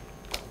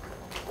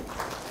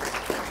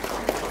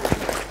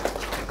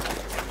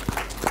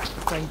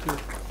 Thank you.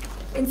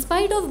 In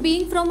spite of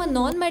being from a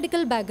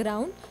non-medical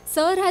background,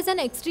 Sir has an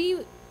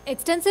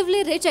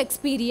extensively rich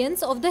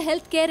experience of the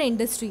healthcare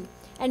industry,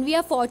 and we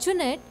are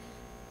fortunate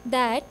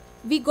that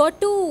we got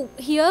to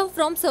hear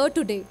from Sir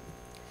today.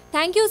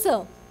 Thank you,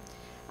 Sir.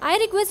 I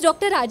request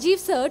Dr. Rajiv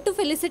Sir to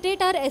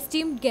felicitate our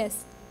esteemed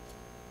guest.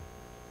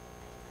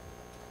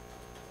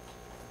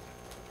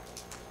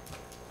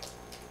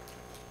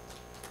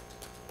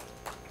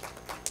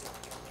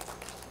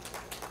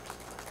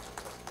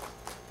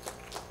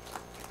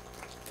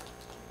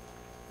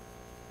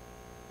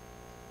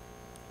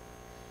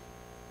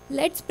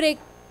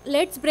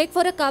 Let's break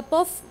for a cup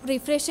of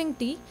refreshing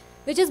tea,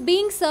 which is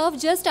being served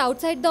just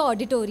outside the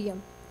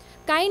auditorium.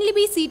 Kindly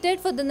be seated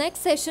for the next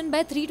session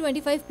by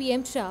 3:25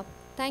 p.m. sharp.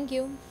 Thank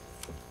you.